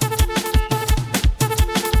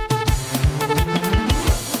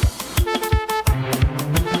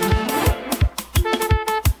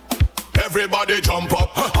 Everybody jump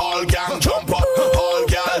up, all gang jump up, all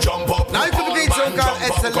gal jump up. Now you could be great song called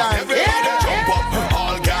S.L.I. Everybody jump up,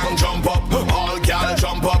 all gang jump up, all gal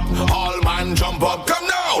jump up, all man jump up. Come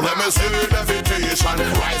now, let me see the levitation.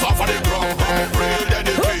 Rise off of the ground, real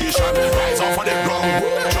dedication. Rise off of the ground,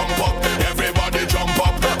 jump up. Everybody jump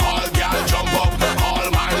up, all gal jump up, all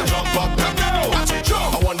man jump up. Come now,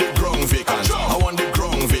 I want the ground vacant. I want the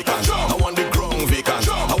ground vacant. I want the ground vacant.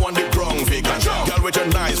 I want the ground vacant. Girl with your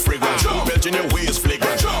nice fragrance, belt in your waist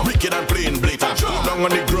flagrant, wicked and plain blatant. Down on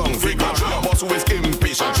the ground vacant. Your boss who is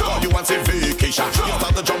impatient. You want a vacation. You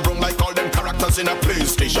start to jump round like all them characters in a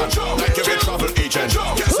PlayStation. Like you're a travel agent.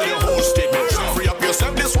 Cancel your whole statement. Free up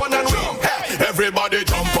yourself, this one and we. Hey, everybody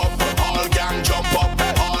jump up, all gang jump up,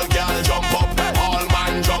 all gal jump up, all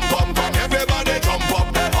man jump up. Come everybody jump up,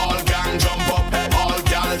 all gang jump up, all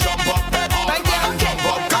gal jump up, all man jump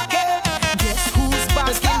up. Guess who's back?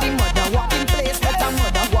 In the mother walking place, better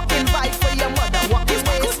mother walking vibe for your mother walking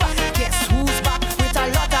ways. Guess who's back with a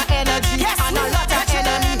lot of energy and a lot of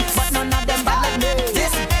enemy, but none of them bad like me.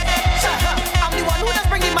 This, I'm the one who does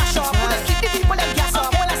bring the mash up, who does keep the people them gas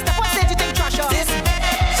up. When I step on stage, you think trash up. This,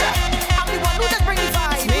 I'm the one who does bring the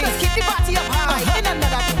vibe, who does keep the party up high. In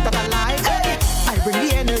another thing that I like, I bring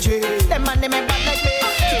the energy. Them man them ain't bad like me.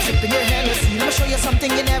 Keep sipping your Hennessy, let me show you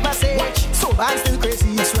something you never say. So bad, still crazy,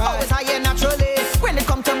 it's right. Always high and naturally. When it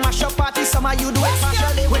come to mash up party, some of you do it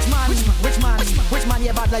partially. Which man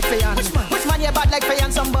you bad like Fayan? Which man you bad like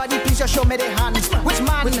Fayan? Somebody please just show me the hand. Which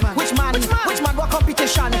man what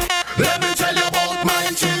competition? Let me tell you about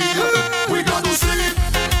my team. We don't do sleep,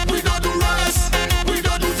 we don't do rest, we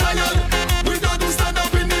don't do tired, we don't do stand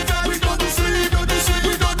up in the bed. We don't do sleep,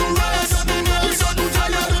 we don't do rest, we don't do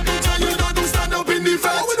tired, we don't do stand up in the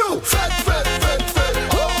bed. What we do? Fed.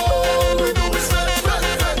 All we do is fed.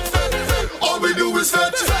 All we do is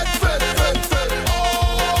fed.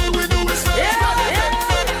 All we do is fed.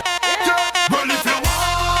 Well, if you want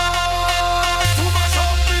to mash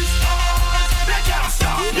up this stars, they can't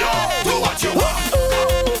stop you. Do what you want.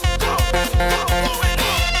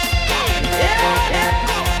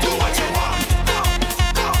 Do what you want.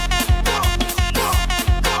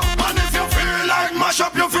 And if you feel like mash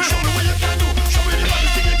up your feel, show me what you can do. Show me the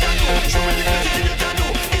baddest thing you can do. Show me the crazy thing you can do.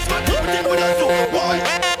 It's my favorite thing when I do. Why?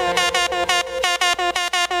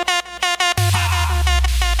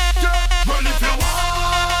 Well, if you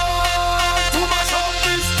want to mash up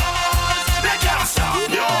these stars, they can't stop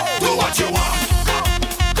you. Do what you want.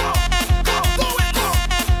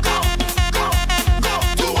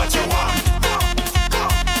 Do what you want.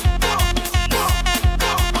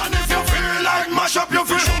 And if you feel like mash up your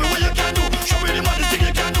feel, show me what you can do. Show me the maddest thing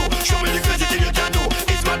you can do. Show me the crazy thing you can do.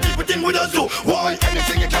 It's my favorite thing with us do. Why?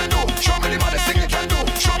 Anything you can do. Show me the maddest thing you can do.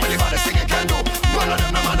 Show me the maddest thing you can do. None of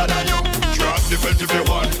them no madder than you. Drop the belt if you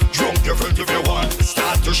want. Drunk your friend if you want.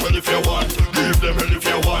 Start to shell if you want. Leave them hell if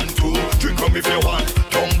you want to. Drink rum if you want.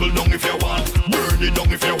 Tumble down if you want. Burn it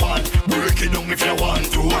down if you want. Break it down if you want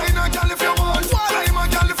to. Wine a girl if you want. Climb a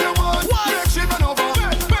girl if you want. Make she bend over.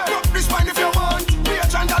 Rock this wine if you want.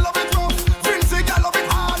 Bitch and girl love it rough. Vincy girl love it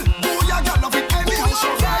hard. Do ya girl love it anyhow. So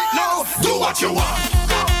right now, do what you want.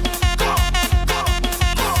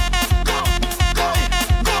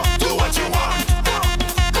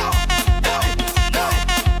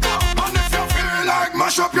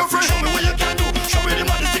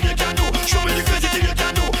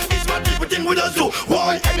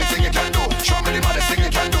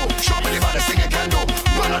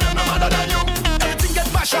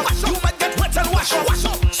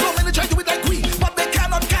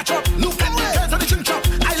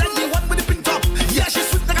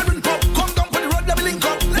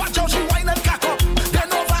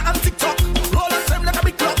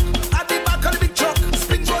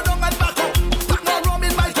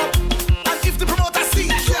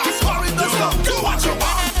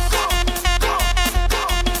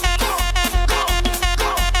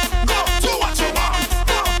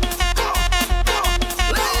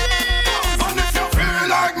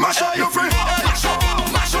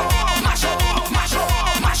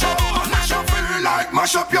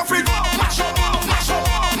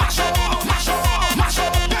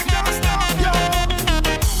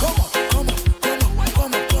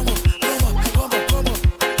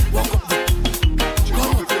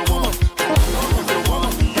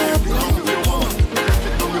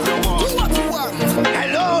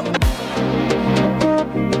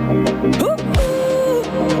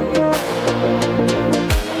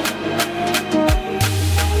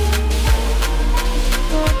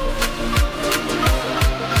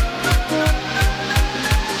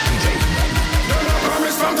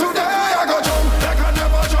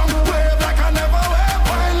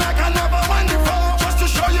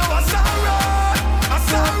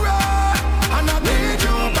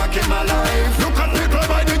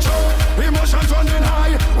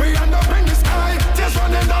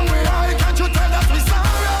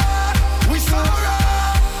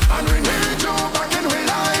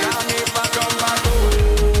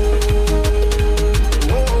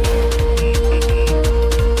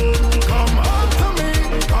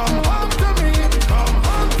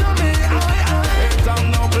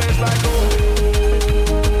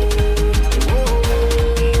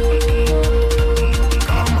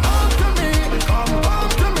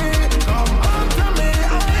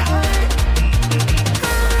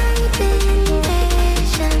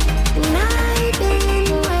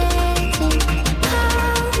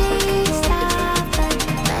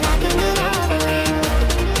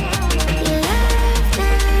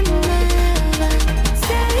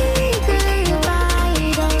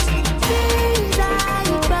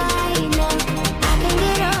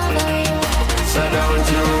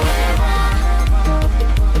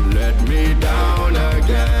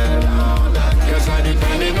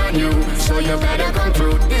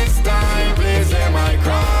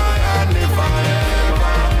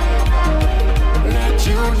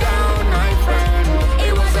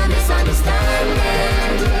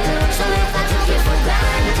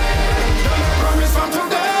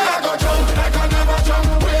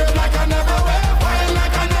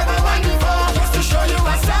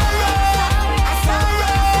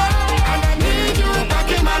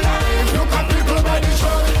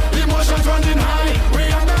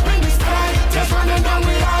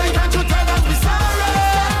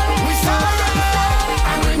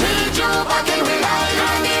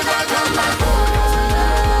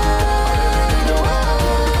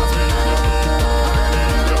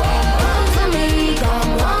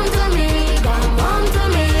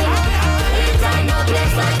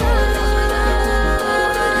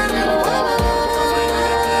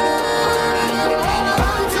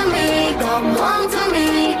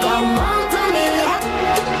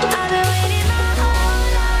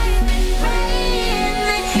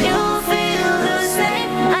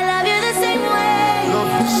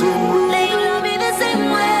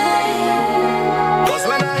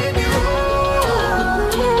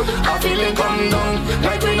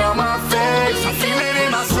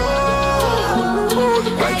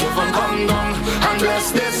 heaven come down and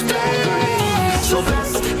bless this place. So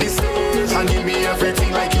bless this stage and give me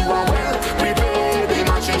everything like you are well prepared. Be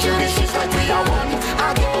matching to the streets like we are one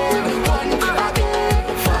again,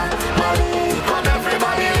 family. Come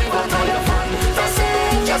everybody live out on your fun. That's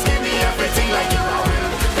it, just give me everything like you are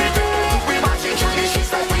well prepared. We matching to the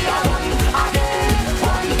streets like we are one again,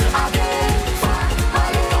 family.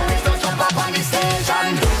 Always don't jump up on the stage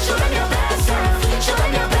and show them your best self, show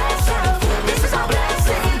them your best self. This is a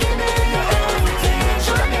blessing, give me your everything.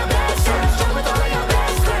 Show them your best self, show with all of your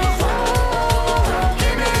best friends.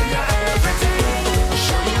 Give me your everything.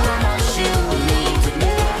 Show me how much you need to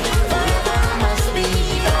me. Forever I must be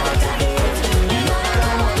part of it. You know that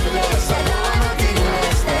I want less, I don't want nothing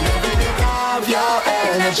less than every bit of your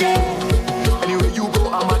energy. Anywhere you go,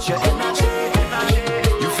 I match your energy.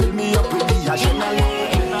 You fill me up with the adrenaline.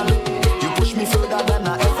 You push me further than I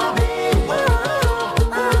ever been.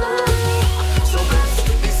 So bless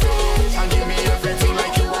this stage and give me everything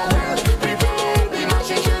like you are well prepared. Be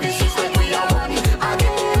matching to the streets like we are one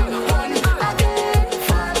again,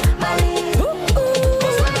 family.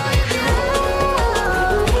 'Cause when I hit the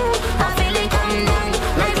road, I feel it come down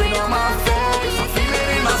like rain on my face. I feel it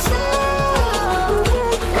in my soul,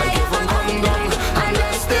 like heaven come down and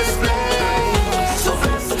bless this place. So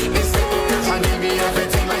bless this stage and give me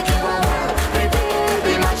everything like you are well prepared.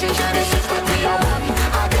 Be matching to the streets like we are one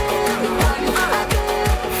again, family.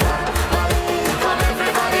 Come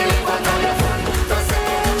everybody live out on your fun. That's it,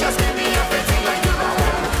 just give me everything like you are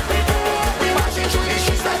well prepared. We matching to the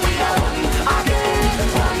streets like we are one again,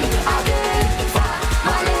 family.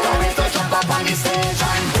 Always don't jump up on the stage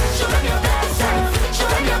and show them your best self, show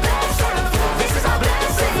them your best self. This is a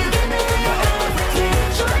blessing, give me your everything.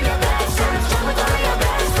 Show them your best self, show with all of your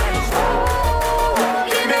best friends.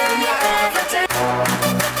 Give me your everything.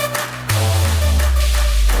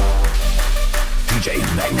 DJ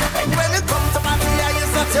Magna. When it comes to party, I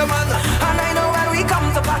is not your man. And I know when we come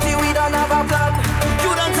to party, we don't have a plan.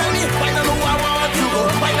 You don't tell me, why don't know I want to go?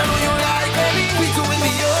 Why don't know you like me? We doing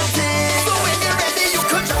the old thing. So when you're ready, you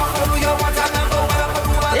could jump on your want and never want to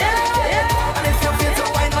do it. Yeah. And if you feel to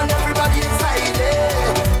wine on everybody inside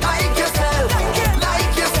it. Like yourself,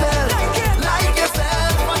 like yourself, like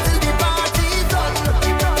yourself. Until the party's done.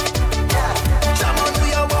 Yeah. Jump on who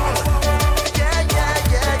you want. Yeah.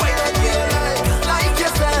 Why don't you like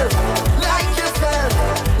yourself, like yourself,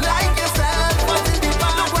 like yourself. Until the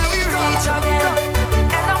party's done.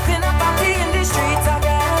 End up in a party in the streets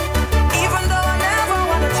again. Even though I never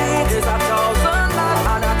wanna cheat, there's 1,000 lads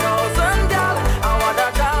and 1,000 gal. I wanna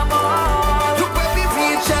jam on. Look where we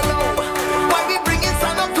reach, you know. Why we bring it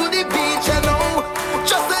sun up to the beach, you know.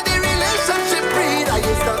 Just let the relationship breed. I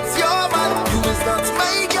is not your man, you is not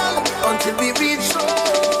my girl. Until we reach home.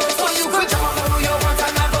 So you could jump on who you want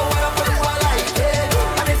and never wanna put who I like it.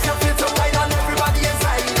 And if you feel to wine on everybody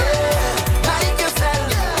inside it. Like yourself,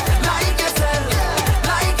 like yourself,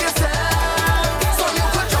 like yourself. So you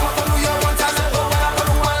could jump on who you want and never wanna put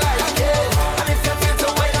who I like it. And if you feel to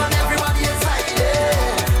wine on everybody inside it.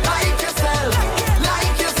 Like yourself,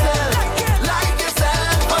 like yourself, like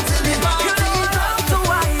yourself. Until the party Love to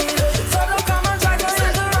wine, so don't come and try to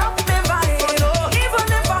interrupt me vibe. Even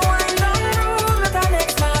if I wind down rude with the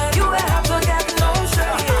next man, you will have to get no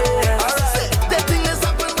stress. The thing is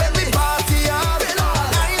happen when we party hard.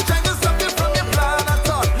 I ain't trying to stop you from your plan at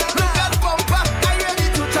all. Look at bumper, I ready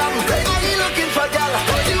to jam. I ain't looking for gal,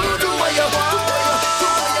 you do what you want.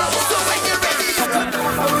 So when you're ready, you can do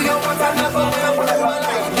who you want and never wanna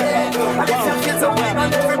like it. And if you feel so wine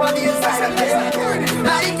on everybody inside it.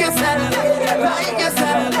 Like yourself, like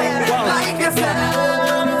yourself, like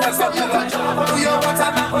yourself. So you can do who you want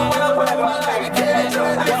and never wanna like it.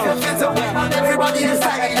 And if you feel so wine on everybody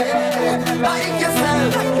inside it. Like yourself,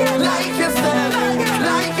 like yourself,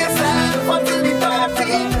 like yourself. Until the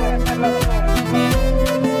party.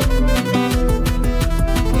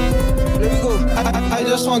 Let me go. I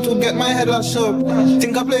just want to get my head lashed up.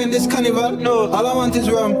 Think I'm playing this carnival? No. All I want is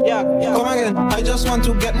rum. Yeah. Come again. I just want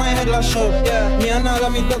to get my head lashed up. Yeah. Me and all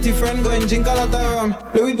of me dirty friend going drink a lot of rum.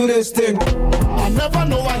 Let me do this thing. I never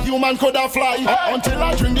know a human could have fly until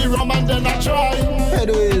I drink the rum and then I try.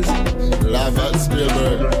 Headways. Lava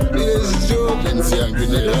Spielberg. This is Joe. Lindsay and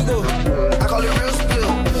Grenada. Let me go. I call it real spill.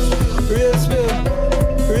 Real spill.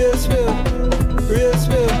 Real spill. Real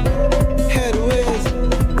spill. Headways.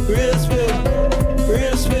 Real spill.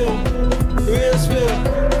 Real spill. Real spill.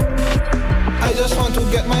 I just want to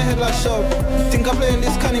get my head lashed up. Think I'm playing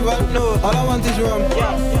this carnival? No. All I want is rum.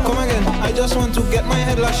 Yeah. Come again. I just want to get my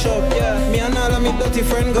head lashed up. Yeah. Me and all of me dirty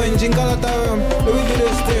friend going drink a lot of rum. Let me do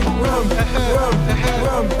this thing. Rum. Rum.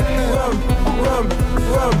 Rum. Rum. Rum.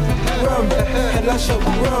 Rum. Rum. and lash up.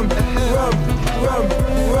 Rum, rum, rum,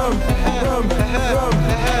 rum, rum, rum,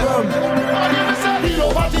 rum. We know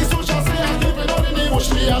what is social say and keep it on in the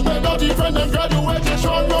bush. Me and my dirty friend them graduation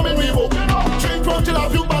rum in we book. Drink rum till I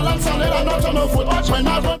feel balance and let her not on her foot. When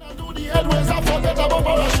I run and do the headways, I forget about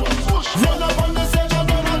parachute. Run up on the stage and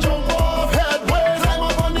then I jump off headways. Climb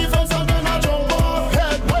up on the fence and then I jump off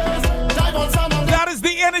headways. Dive on sand and That is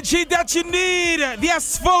the energy that you need.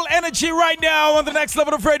 Yes, full energy right now on the next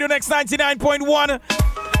level of Radio Next 99.1.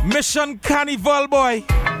 Mission Carnival, boy.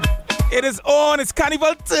 It is on. It's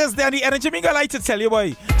Carnival Thursday and the energy, me gonna like to tell you,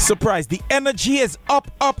 boy. Surprise. The energy is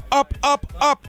up, up, up, up, up.